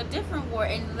turns into a different war.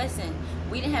 And listen,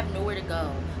 we didn't have nowhere to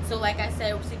go. So like I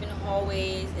said, we're sleeping in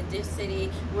hallways in this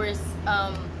city. We're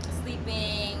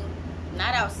sleeping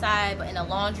not outside, but in a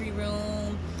laundry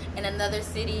room in another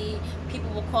city. People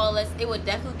will call us. It would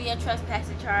definitely be a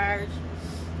trespassing charge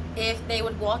if they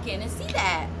would walk in and see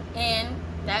that. And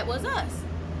that was us.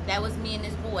 That was me and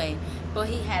this boy. But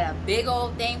he had a big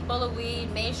old thing full of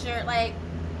weed. Made sure, like,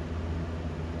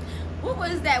 What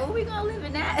was that? What we gonna live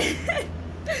in that?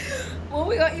 What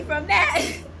we gonna eat from that?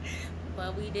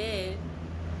 But we did.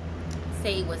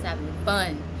 Say was having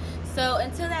fun. So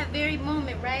until that very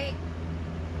moment, right?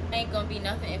 Ain't gonna be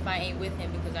nothing if I ain't with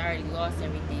him, because I already lost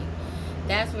everything.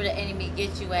 That's where the enemy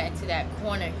gets you at, into that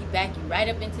corner. He back you right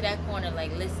up into that corner,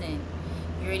 like, listen,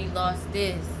 you already lost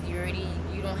this.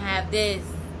 You don't have this.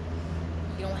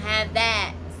 You don't have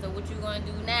that. So what you gonna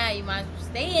do now? You might as well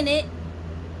stay in it,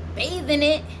 bathe in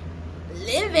it,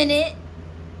 live in it.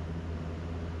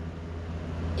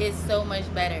 It's so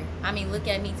much better. I mean, look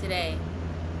at me today.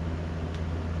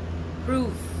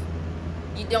 Proof.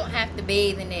 You don't have to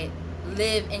bathe in it.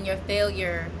 Live in your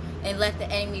failure and let the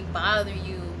enemy bother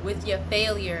you with your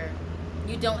failure.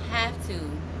 You don't have to.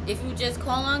 If you just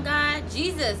call on God,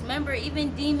 Jesus, remember,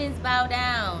 even demons bow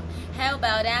down. Hell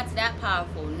bow down to that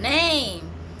powerful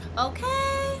name.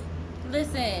 Okay?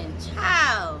 Listen,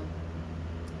 child.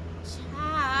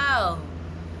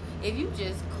 If you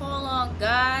just call on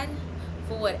God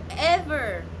for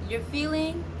whatever you're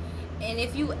feeling, and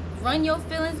if you run your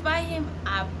feelings by him,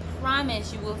 I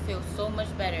promise you will feel so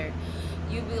much better.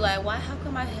 You'll be like, why? How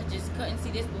come I just couldn't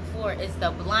see this before? It's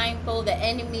the blindfold the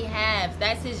enemy has.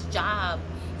 That's his job.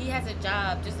 He has a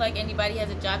job. Just like anybody has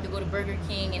a job to go to Burger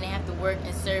King and they have to work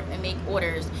and serve and make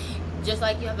orders. Just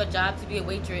like you have a job to be a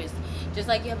waitress. Just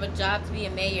like you have a job to be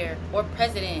a mayor or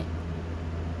president.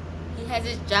 He has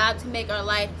his job to make our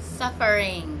life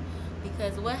suffering.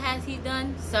 Because what has he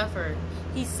done? Suffered.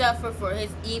 He suffered for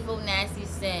his evil, nasty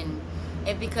sin.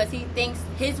 And because he thinks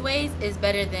his ways is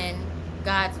better than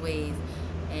God's ways.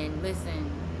 And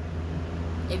listen,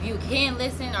 if you can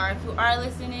listen, or if you are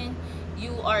listening,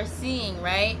 you are seeing,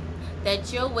 right,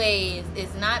 that your ways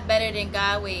is not better than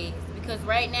God's ways. Because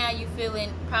right now you're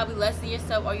feeling probably less than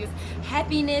yourself, or your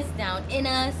happiness down in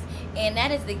us. And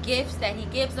that is the gifts that he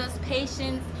gives us.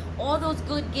 Patience. All those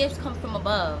good gifts come from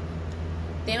above.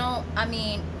 They don't, I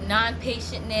mean,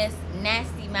 non-patientness,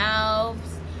 nasty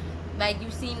mouths, like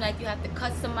you seem like you have to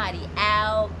cut somebody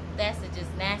out. That's a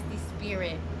just nasty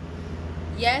spirit.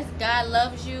 Yes, God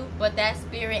loves you, but that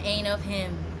spirit ain't of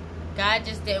him. God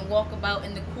just didn't walk about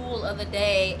in the cool of the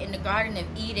day in the Garden of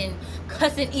Eden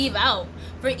cussing Eve out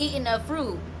for eating of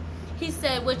fruit. He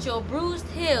said, with your bruised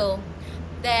heel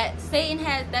that Satan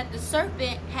has, that the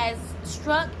serpent has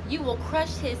struck, you will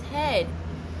crush his head.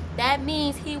 That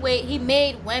means he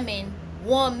made women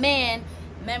one man.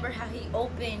 Remember how he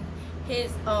opened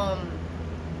his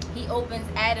he opens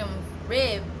Adam's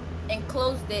rib and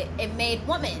closed it and made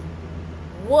woman.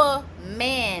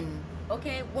 Woman.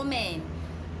 Okay, woman.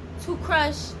 To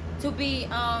crush, to be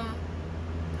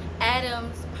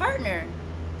Adam's partner.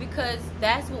 Because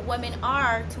that's what women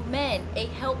are to men, a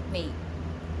helpmate.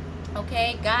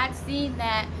 Okay, God seen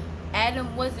that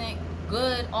Adam wasn't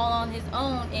good all on his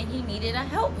own and he needed a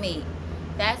helpmate.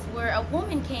 That's where a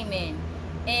woman came in.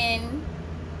 And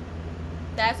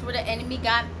that's where the enemy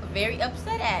got very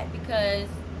upset at, because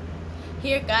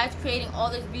here God's creating all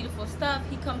this beautiful stuff.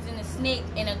 He comes in a snake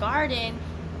in a garden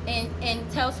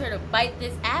and tells her to bite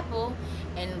this apple.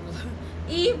 And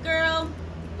Eve, girl,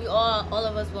 we all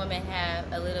of us women have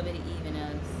a little bit of Eve in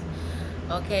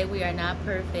us. Okay, we are not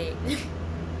perfect.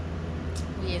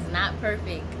 We is not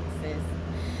perfect, sis.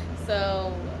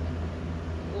 So,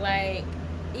 like,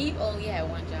 Eve only had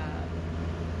one job.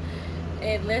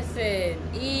 And listen,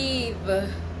 Eve,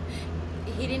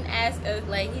 he didn't ask us,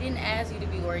 like, he didn't ask you to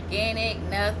be organic,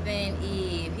 nothing,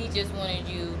 Eve. He just wanted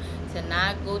you to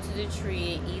not go to the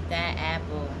tree and eat that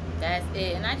apple. That's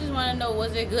it. And I just want to know,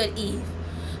 was it good, Eve?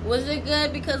 Was it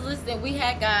good? Because, listen, we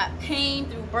had got pain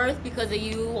through birth because of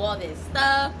you, all this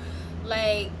stuff.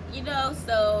 Like, you know,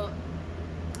 so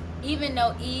even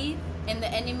though Eve and the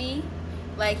enemy,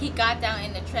 like, he got down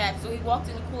in the trap. So he walked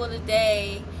in the cool of the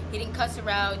day. He didn't cuss her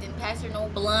out, didn't pass her no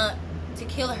blunt to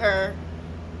kill her.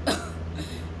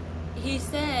 He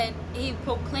said, he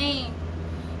proclaimed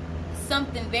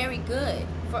something very good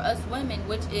for us women,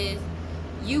 which is,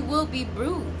 you will be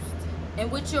bruised.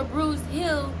 And with your bruised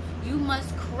heel, you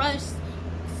must crush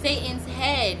Satan's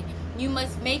head. You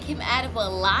must make him out of a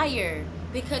liar,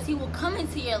 because he will come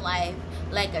into your life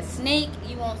like a snake.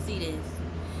 You won't see this,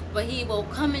 but he will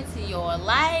come into your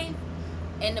life.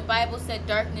 And the Bible said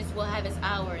darkness will have its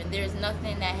hour, and there's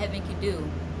nothing that heaven can do.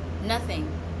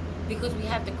 Nothing. Because we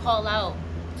have to call out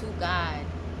to God,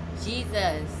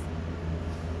 Jesus.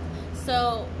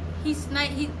 So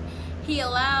he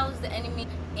allows the enemy,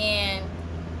 and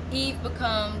Eve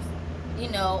becomes, you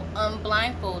know,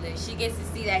 blindfolded. She gets to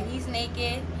see that he's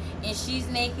naked and she's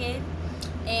naked,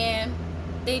 and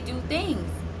they do things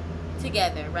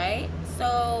together, right?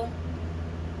 So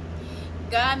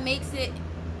God makes it,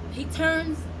 he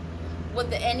turns what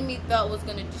the enemy thought was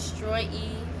going to destroy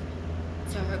Eve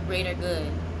to her greater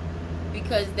good.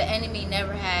 Because the enemy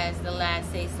never has the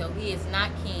last say so. He is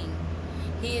not king.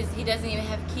 He doesn't even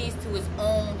have keys to his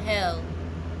own hell.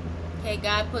 Okay,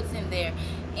 God puts him there.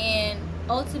 And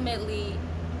ultimately,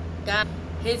 God,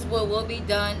 his will be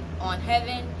done on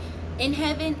in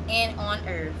heaven and on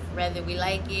earth. Whether we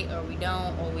like it or we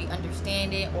don't, or we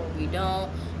understand it or we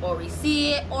don't, or we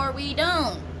see it or we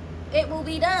don't. It will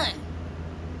be done.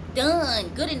 Done.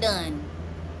 Good and done.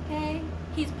 Okay?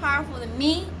 He's powerful than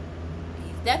me.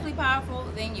 He's definitely powerful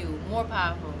than you. More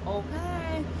powerful.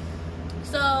 Okay?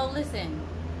 So, listen.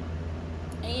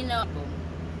 And you know,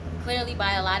 clearly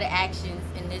by a lot of actions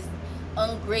in this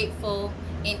ungrateful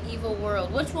and evil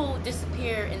world, which will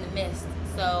disappear in the mist.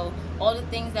 So all the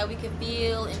things that we could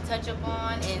feel and touch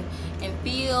upon and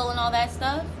feel and all that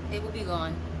stuff, it will be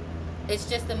gone. It's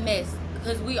just a mist,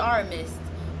 because we are a mist.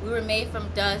 We were made from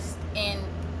dust, and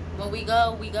when we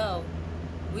go, we go.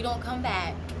 We don't come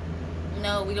back.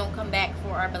 No, we don't come back for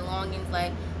our belongings,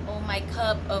 like, oh, my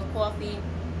cup of coffee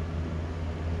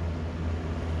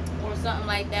or something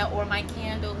like that, or my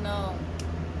candle. No,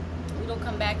 we don't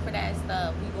come back for that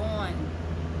stuff. We gone.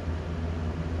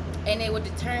 And it will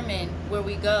determine where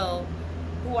we go,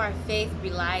 who our faith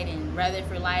relied in. Rather, if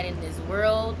relied in this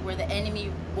world where the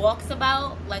enemy walks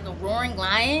about like a roaring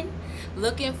lion,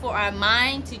 looking for our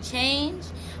mind to change,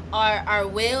 our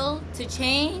will to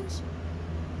change.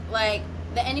 Like,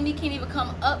 the enemy can't even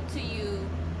come up to you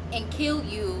and kill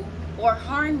you or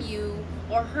harm you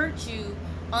or hurt you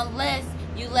unless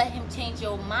you let him change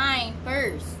your mind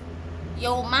first.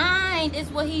 Your mind is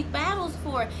what he battles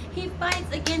for. He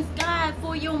fights against God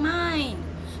for your mind,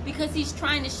 because he's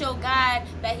trying to show God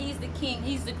that he's the king,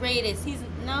 he's the greatest.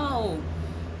 No.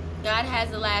 God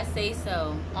has the last say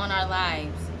so on our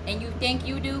lives. And you think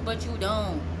you do, but you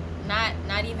don't.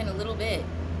 Not even a little bit.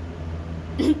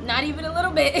 Not even a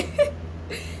little bit.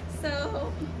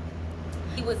 So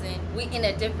we in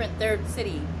a different third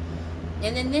city.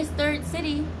 And in this third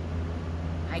city,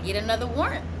 I get another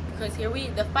warrant. Because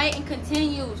the fighting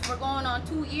continues. We're going on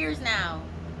 2 years now.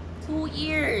 2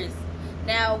 years.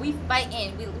 Now we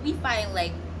fighting. We fighting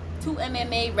like 2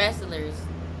 MMA wrestlers.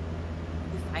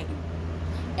 We fighting.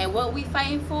 And what we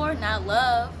fighting for? Not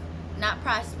love, not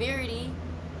prosperity,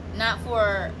 not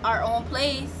for our own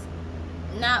place,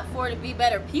 not for to be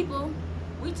better people.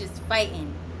 We just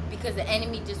fighting because the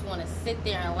enemy just want to sit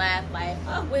there and laugh like,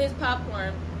 oh, where's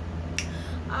popcorn?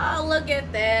 Oh, look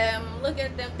at them. Look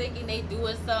at them thinking they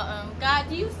doing something. God,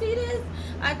 do you see this?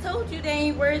 I told you they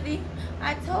ain't worthy.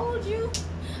 I told you.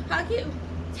 How can you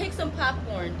take some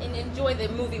popcorn and enjoy the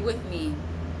movie with me?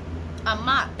 I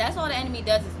mock. That's all the enemy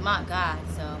does, is mock God.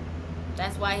 So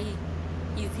that's why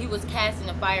he was cast in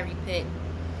a fiery pit.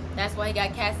 That's why he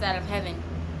got cast out of heaven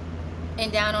and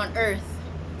down on earth,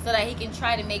 so that he can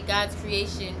try to make God's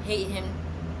creation hate him,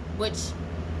 which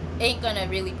ain't gonna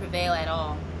really prevail at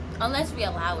all. Unless we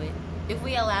allow it. If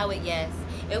we allow it, yes.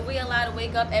 If we allow to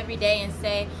wake up every day and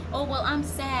say, oh, well, I'm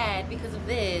sad because of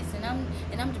this, and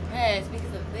I'm depressed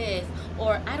because of this,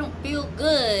 or I don't feel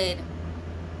good.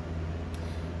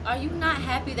 Are you not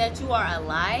happy that you are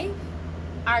alive?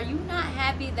 Are you not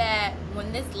happy that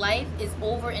when this life is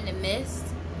over in the mist,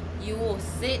 you will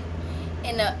sit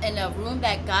in a room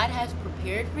that God has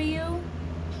prepared for you?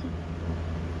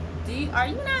 Are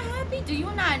you not happy? Do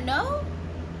you not know?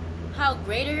 How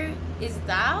greater is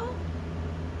thou?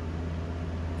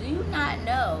 Do you not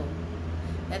know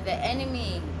that the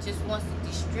enemy just wants to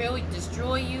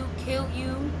destroy you, kill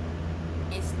you,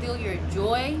 and steal your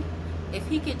joy? If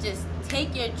he could just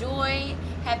take your joy,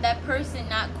 have that person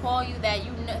not call you that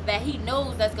that he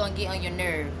knows that's gonna get on your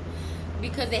nerve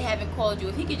because they haven't called you.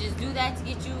 If he could just do that to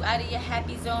get you out of your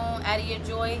happy zone, out of your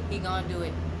joy, he gonna do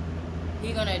it.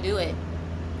 He gonna do it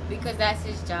because that's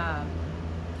his job.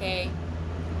 Okay.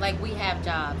 Like we have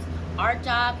jobs. Our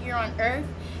job here on earth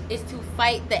is to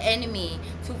fight the enemy,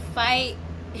 to fight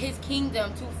his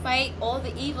kingdom, to fight all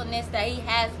the evilness that he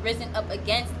has risen up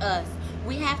against us.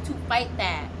 We have to fight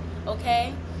that,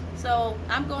 okay? So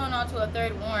I'm going on to a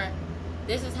third warrant.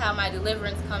 This is how my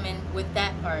deliverance come in with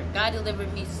that part. God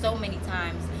delivered me so many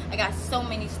times. I got so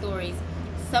many stories.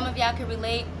 Some of y'all can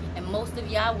relate, and most of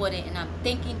y'all wouldn't, and I'm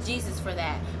thanking Jesus for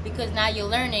that, because now you're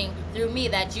learning through me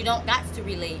that you don't got to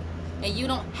relate. And you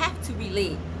don't have to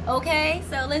relate, okay?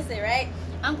 So listen, right?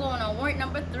 I'm going on warrant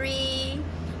number 3.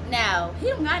 Now, he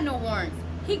don't got no warrants.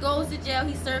 He goes to jail.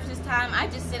 He serves his time. I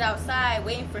just sit outside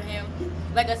waiting for him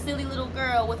like a silly little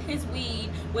girl with his weed,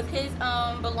 with his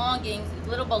belongings,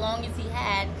 little belongings he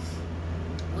had,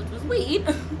 which was weed.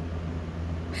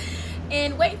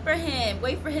 and wait for him.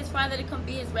 Wait for his father to come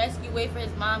be his rescue. Wait for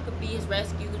his mom to be his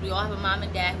rescue, because we all have a mom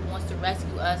and dad who wants to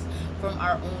rescue us from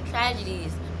our own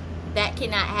tragedies. That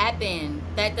cannot happen.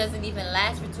 That doesn't even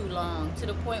last for too long, to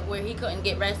the point where he couldn't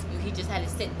get rescued. He just had to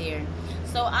sit there.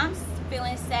 So I'm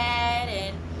feeling sad,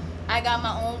 and I got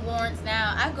my own warrants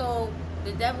now.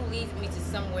 The devil leads me to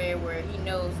somewhere where he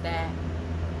knows that,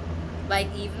 like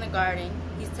Eve in the garden,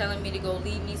 he's telling me to go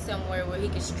lead me somewhere where he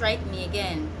can strike me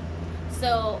again.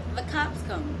 So the cops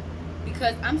come,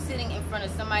 because I'm sitting in front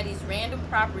of somebody's random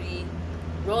property,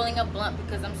 rolling a blunt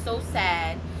because I'm so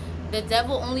sad. The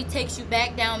devil only takes you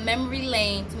back down memory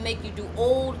lane to make you do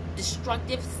old,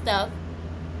 destructive stuff.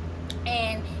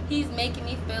 And he's making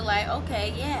me feel like,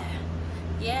 okay,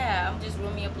 yeah, I'm just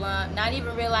rolling a blunt. Not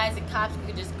even realizing cops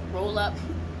could just roll up.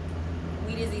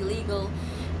 Weed is illegal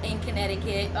in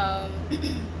Connecticut.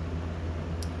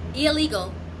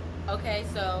 Illegal. Okay,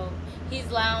 so he's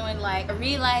allowing, like,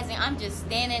 realizing I'm just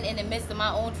standing in the midst of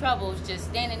my own troubles, just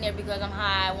standing there because I'm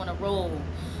high, I want to roll.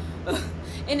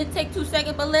 And it take 2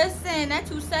 seconds, but listen, that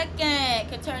 2 seconds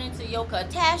could turn into your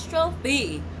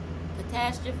catastrophe.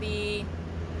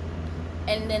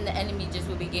 And then the enemy just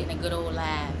will be getting a good old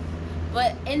laugh.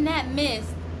 But in that midst,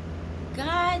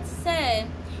 God said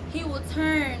he will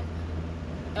turn,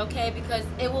 okay, because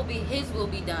it will be his will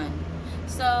be done.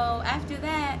 So after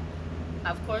that,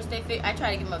 of course, I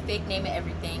try to give him a fake name and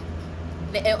everything.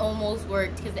 It almost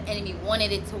worked, because the enemy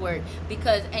wanted it to work.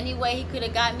 Because anyway, he could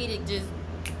have got me to just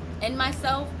end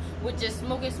myself with just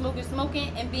smoking,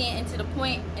 and being into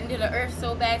the earth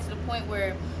so bad, to the point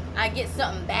where I get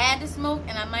something bad to smoke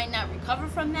and I might not recover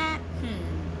from that.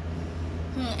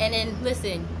 And then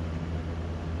listen,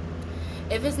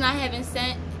 if it's not heaven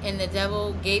sent and the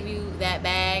devil gave you that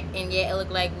bag and yet it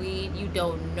looked like weed, you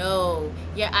don't know.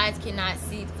 Your eyes cannot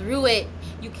see through it.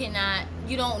 You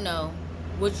don't know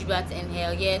what you about to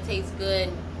inhale. Yeah, it tastes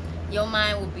good. Your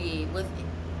mind will be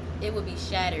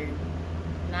shattered.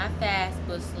 Not fast,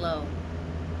 but slow.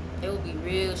 It will be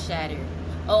real shattered.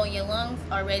 Oh, and your lungs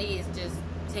already is just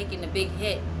taking a big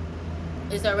hit.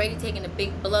 It's already taking a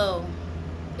big blow.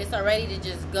 It's already to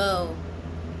just go.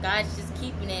 God's just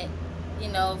keeping it,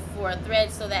 for a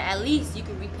thread, so that at least you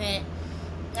could repent.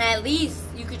 At least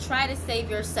you could try to save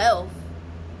yourself.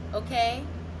 Okay?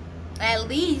 At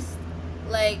least,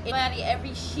 like,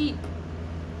 every sheep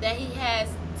that he has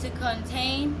to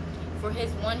contain for his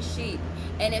one sheep.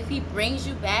 And if he brings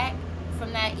you back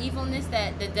from that evilness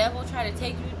that the devil tried to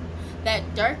take you,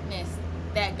 that darkness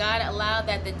that God allowed,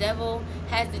 that the devil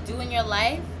has to do in your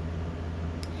life,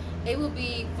 it will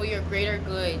be for your greater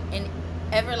good and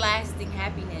everlasting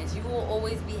happiness. You will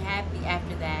always be happy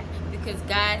after that, because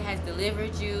God has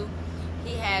delivered you.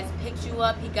 He has picked you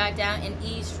up. He got down in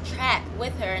Eve's trap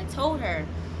with her and told her,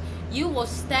 you will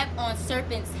step on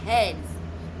serpents' heads.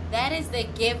 That is the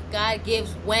gift God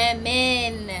gives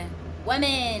women.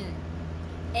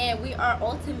 And we are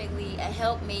ultimately a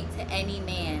helpmate to any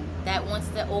man that wants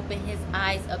to open his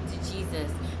eyes up to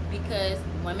Jesus, because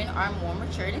women are more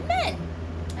mature than men.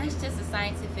 That's just a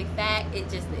scientific fact. It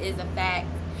just is a fact.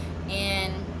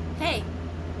 And hey,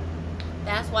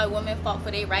 that's why women fought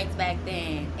for their rights back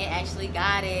then and actually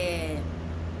got it.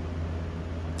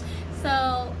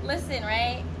 So listen,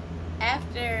 right?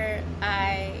 After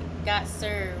I got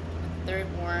served with the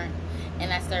 3rd warrant,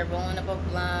 and I started rolling up a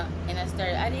blunt, and I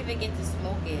didn't even get to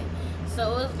smoke it.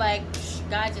 So it was like,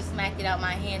 God just smacked it out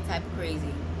my hand type of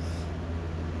crazy.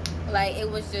 Like,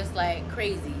 it was just like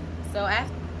crazy. So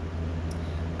after,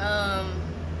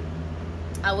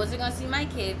 I wasn't going to see my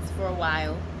kids for a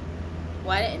while.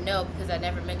 Well, I didn't know, because I'd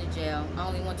never been to jail. I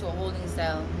only went to a holding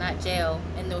cell, not jail.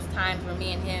 And those times where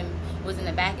me and him was in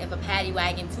the back of a paddy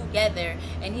wagon together,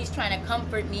 and he's trying to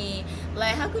comfort me.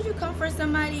 Like, how could you comfort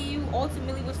somebody you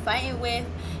ultimately was fighting with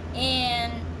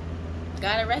and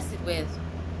got arrested with?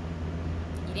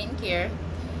 He didn't care.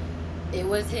 It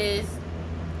was his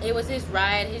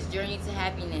ride, his journey to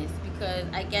happiness, because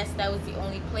I guess that was the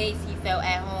only place he felt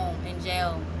at home, in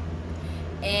jail.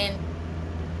 And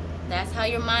that's how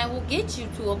your mind will get you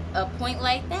to a point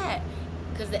like that,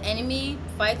 because the enemy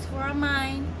fights for our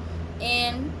mind.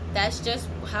 And that's just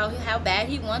how bad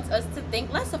he wants us to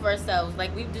think less of ourselves,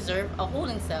 like we deserve a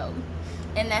holding cell.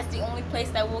 And that's the only place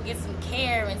that we'll get some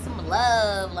care and some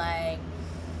love. Like,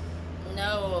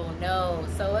 no.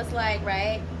 So it's like,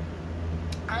 right,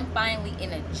 I'm finally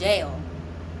in a jail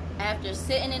after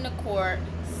sitting in the court,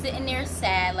 sitting there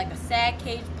sad, like a sad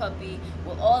caged puppy,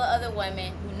 with all the other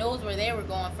women who knows where they were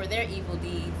going for their evil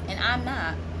deeds, and I'm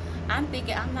not. I'm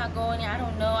thinking, I'm not going there. I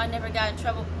don't know. I never got in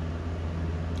trouble.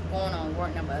 Going on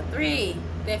work number 3,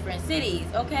 different cities.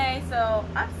 Okay, so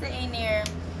I'm sitting there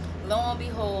lo and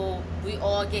behold, we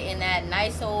all get in that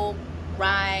nice old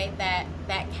ride, that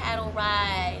cattle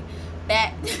ride,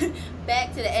 back back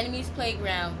to the enemy's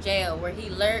playground, jail, where he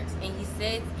lurks and he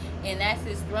sits, and that's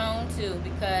his throne too,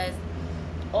 because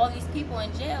all these people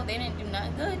in jail, they didn't do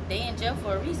nothing good. They in jail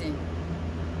for a reason.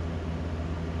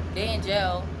 They in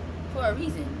jail for a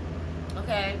reason.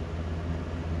 Okay?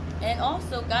 And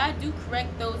also, God do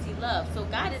correct those he loves. So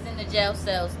God is in the jail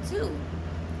cells too.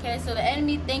 Okay, so the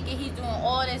enemy thinking he's doing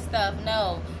all this stuff.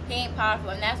 No, he ain't powerful,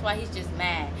 and that's why he's just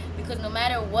mad. Because no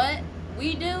matter what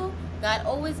we do, God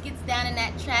always gets down in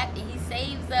that trap and he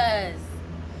saves us.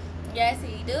 Yes,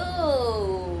 he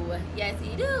do. Yes,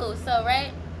 he do. So,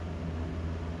 right?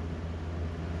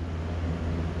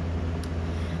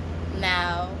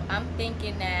 Now, I'm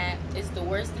thinking that it's the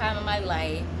worst time of my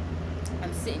life.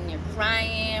 I'm sitting there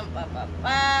crying, blah, blah,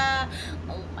 blah.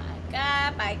 Oh my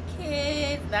God, my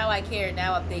kids. Now I care.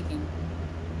 Now I'm thinking.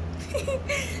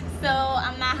 So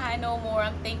I'm not high no more.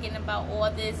 I'm thinking about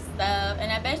all this stuff.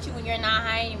 And I bet you when you're not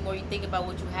high anymore, you think about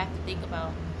what you have to think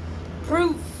about.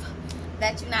 Proof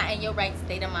that you're not in your right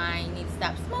state of mind. You need to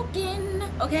stop smoking.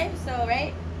 Okay, so,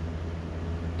 right?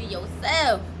 Be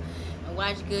yourself. And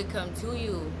watch good come to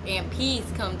you. And peace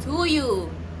come to you.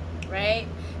 Right?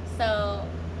 So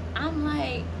I'm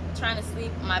like trying to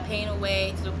sleep my pain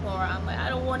away to the point where I'm like, I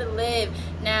don't want to live.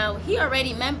 Now, he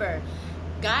already, remember,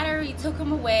 God already took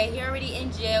him away. He already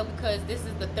in jail because this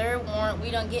is the third warrant.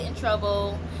 We don't get in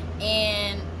trouble.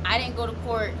 And I didn't go to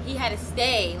court. He had to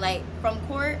stay. Like, from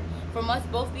court, from us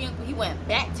both being, he went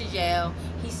back to jail.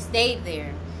 He stayed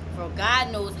there for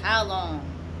God knows how long.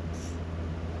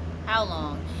 How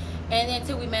long. And then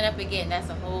until we met up again. That's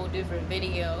a whole different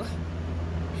video.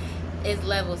 It's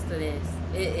levels to this.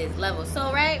 It is levels.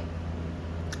 So, right?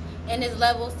 And there's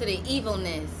levels to the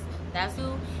evilness. That's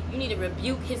who you need to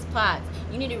rebuke his plots.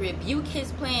 You need to rebuke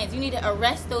his plans. You need to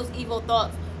arrest those evil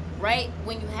thoughts right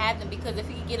when you have them. Because if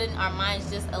he can get in our minds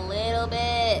just a little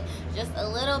bit,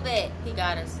 he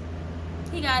got us.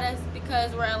 He got us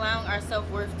because we're allowing our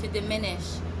self-worth to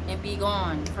diminish and be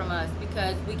gone from us.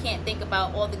 Because we can't think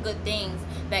about all the good things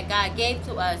that God gave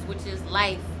to us, which is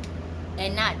life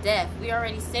and not death. We're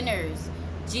already sinners.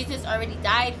 Jesus already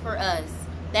died for us.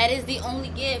 That is the only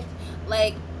gift.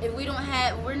 Like, if we don't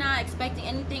have, we're not expecting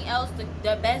anything else.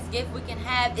 The best gift we can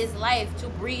have is life, to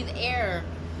breathe air.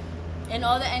 And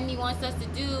all the enemy wants us to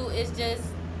do is just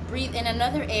breathe in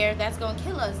another air that's going to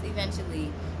kill us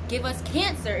eventually. Give us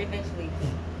cancer eventually.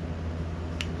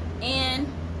 And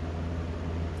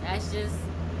that's just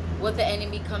what the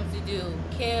enemy comes to do.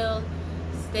 Kill,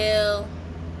 steal,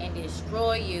 and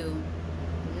destroy you.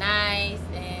 Nice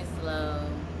and slow.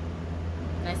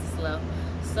 Nice and slow.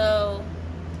 So,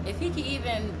 if he can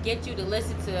even get you to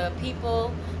listen to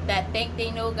people that think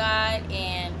they know God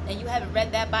and you haven't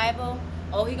read that Bible,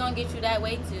 oh, he gonna get you that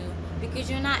way too. Because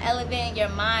you're not elevating your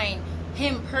mind,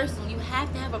 him personally. You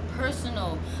have to have a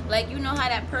personal, like, you know how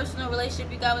that personal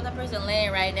relationship you got with that person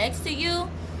laying right next to you?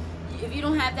 If you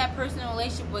don't have that personal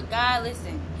relationship with God,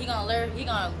 listen, he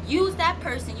gonna use that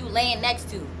person you laying next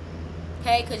to.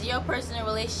 Okay, because your personal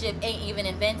relationship ain't even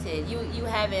invented. You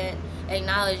haven't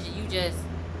acknowledged it. You just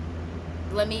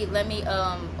let me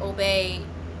obey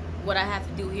what I have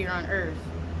to do here on earth,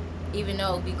 even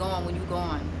though it'll be gone when you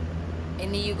gone,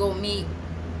 and then you go meet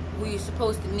who you're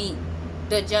supposed to meet,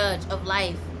 the judge of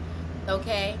life.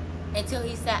 Okay, until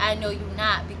he said, I know you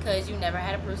not, because you never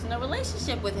had a personal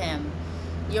relationship with him.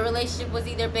 Your relationship was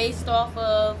either based off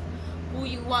of who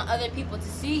you want other people to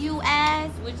see you as,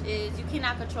 which is, you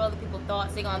cannot control other people's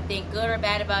thoughts. They're gonna think good or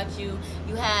bad about you.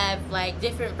 You have like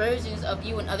different versions of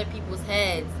you in other people's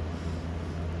heads.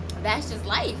 That's just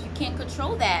life. You can't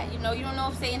control that. You know, you don't know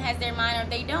if Satan has their mind or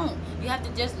they don't. You have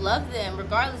to just love them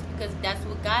regardless, because that's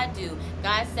what God do.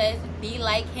 God says, be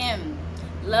like him,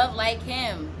 love like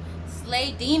him,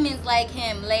 slay demons like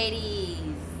him, ladies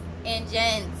and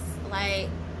gents, like,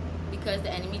 because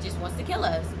the enemy just wants to kill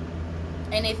us.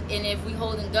 And if we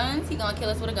holding guns, he gonna kill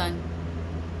us with a gun.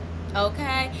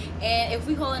 Okay? And if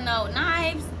we holding out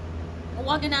knives,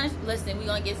 walking down, listen, we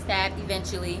gonna get stabbed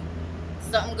eventually.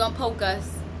 Something gonna poke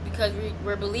us, because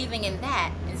we're believing in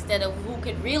that instead of who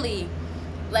could really,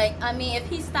 like, I mean, if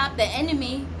he stopped the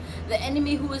enemy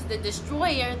who is the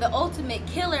destroyer, the ultimate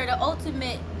killer, the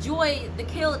ultimate joy, the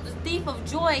thief of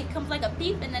joy, comes like a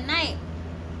thief in the night.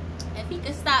 If he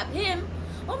could stop him,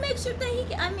 what makes you think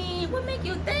he can, I mean, what make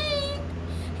you think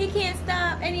he can't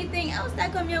stop anything else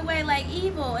that come your way, like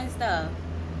evil and stuff?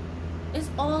 It's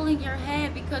all in your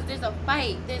head, because there's a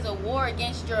fight. There's a war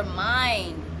against your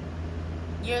mind.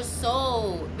 Your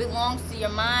soul belongs to your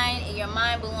mind, and your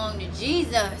mind belongs to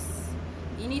Jesus.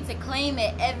 You need to claim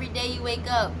it every day you wake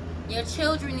up. Your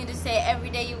children need to say it every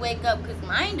day you wake up, because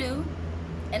mine do.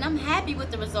 And I'm happy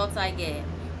with the results I get.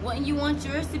 Wouldn't you want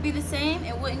yours to be the same?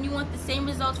 And wouldn't you want the same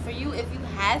results for you if you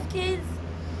have kids?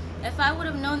 If I would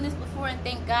have known this before, and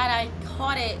thank God I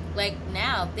caught it like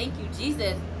now, thank you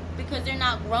Jesus, because they're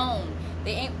not grown.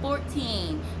 They ain't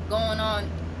 14 going on,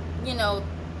 you know,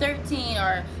 13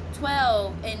 or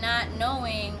 12 and not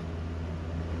knowing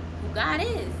who God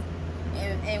is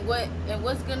and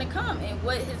what's gonna come and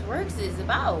what his works is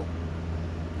about,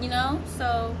 you know.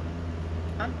 So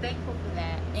I'm thankful for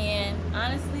that. And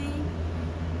honestly,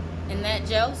 in that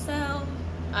jail cell,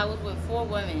 I was with 4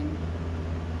 women,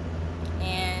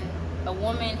 and a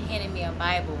woman handed me a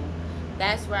Bible.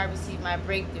 That's where I received my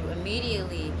breakthrough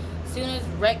immediately. As soon as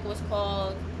rec was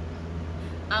called,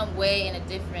 I'm way in a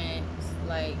different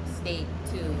like state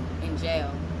too, in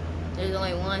jail. There's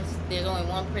only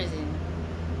one prison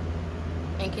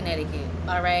in Connecticut,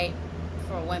 all right,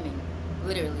 for women,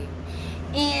 literally.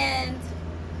 And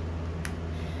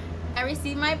I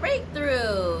received my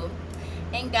breakthrough,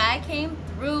 and God came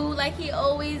through like he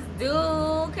always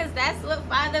do, because that's what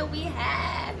Father we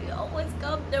have. He always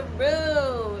come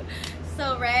through.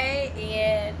 So right,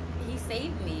 and he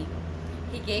saved me.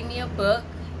 He gave me a book.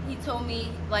 He told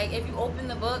me, like, if you open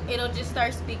the book, it'll just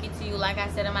start speaking to you. Like I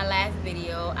said in my last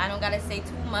video, I don't gotta say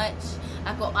too much.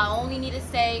 I only need to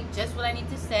say just what I need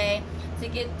to say to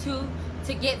get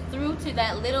through to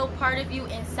that little part of you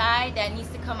inside that needs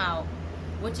to come out,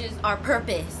 which is our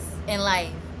purpose in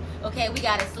life. Okay, we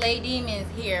gotta slay demons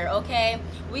here. Okay,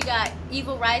 we got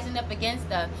evil rising up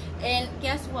against us, and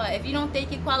guess what? If you don't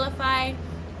think you qualify,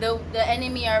 the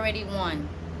enemy already won.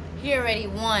 He already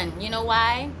won. You know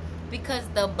why? Because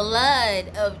the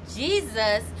blood of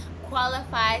Jesus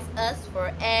qualifies us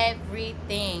for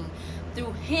everything.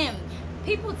 Through him.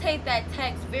 People take that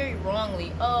text very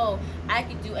wrongly. Oh, I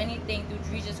can do anything through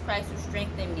Jesus Christ who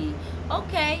strengthened me.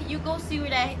 Okay, you go see where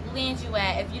that lands you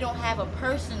at if you don't have a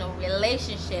personal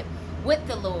relationship with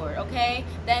the Lord, okay?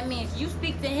 That means you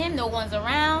speak to him, no one's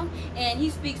around, and he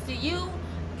speaks to you,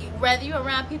 whether you're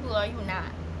around people or you're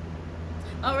not.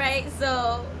 Alright,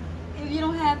 so if you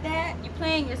don't have that, you're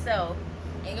playing yourself.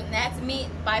 And that's me.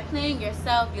 By playing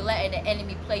yourself, you're letting the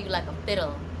enemy play you like a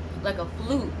fiddle, like a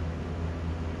flute.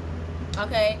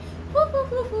 Okay? Woo, woo,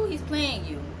 woo, woo. He's playing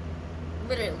you.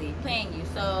 Literally playing you.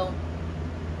 So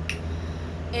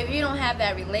if you don't have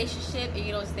that relationship and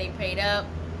you don't stay prayed up,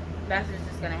 that's what's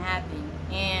just gonna happen.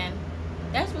 And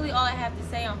that's really all I have to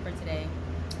say on for today.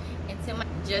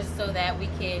 Just so that we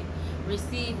can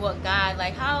receive what God,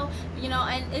 like how, you know,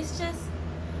 and it's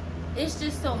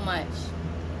just so much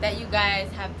that you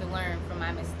guys have to learn from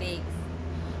my mistakes.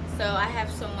 So I have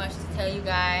so much to tell you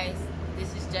guys.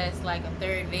 This is just like a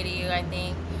 3rd video, I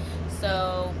think.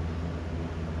 So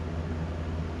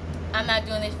I'm not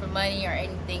doing this for money or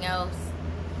anything else.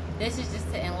 This is just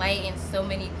to enlighten so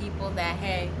many people that,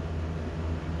 hey,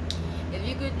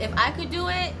 if I could do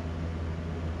it,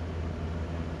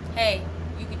 hey,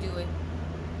 you could do it.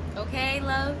 Okay,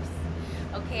 loves?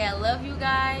 Okay, I love you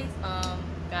guys.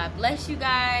 God bless you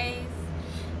guys.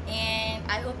 And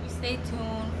I hope you stay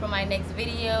tuned for my next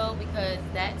video, because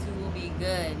that too will be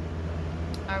good.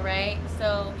 Alright,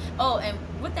 so, oh, and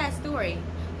with that story,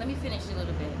 let me finish a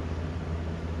little bit.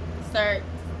 Start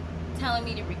telling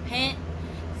me to repent.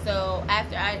 So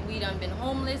after we done been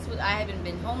homeless, I haven't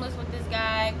been homeless with this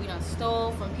guy. We done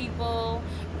stole from people,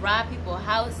 robbed people's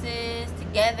houses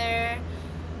together.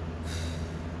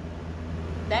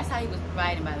 That's how he was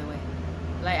providing, by the way.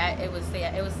 Like, it was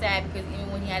sad because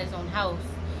even when he had his own house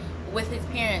with his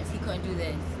parents, he couldn't do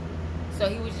this. So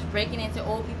he was just breaking into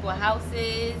old people's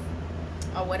houses,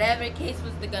 or whatever the case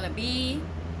was gonna be,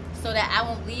 so that I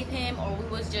won't leave him, or we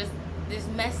was just this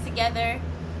mess together.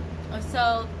 And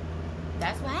so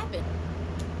that's what happened.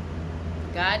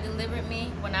 God delivered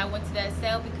me when I went to that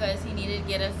cell, because he needed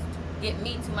to get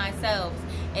me to myself.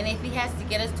 And if he has to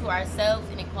get us to ourselves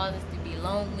and it causes us to be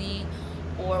lonely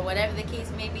or whatever the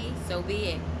case may be, so be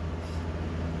it.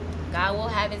 God will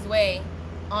have his way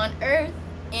on earth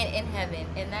and in heaven.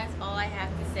 And that's all I have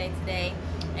to say today.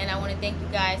 And I want to thank you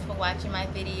guys for watching my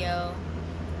video,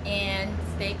 and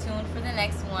stay tuned for the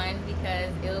next one,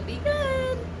 because it'll be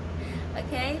good.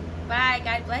 Okay, bye.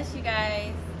 God bless you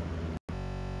guys.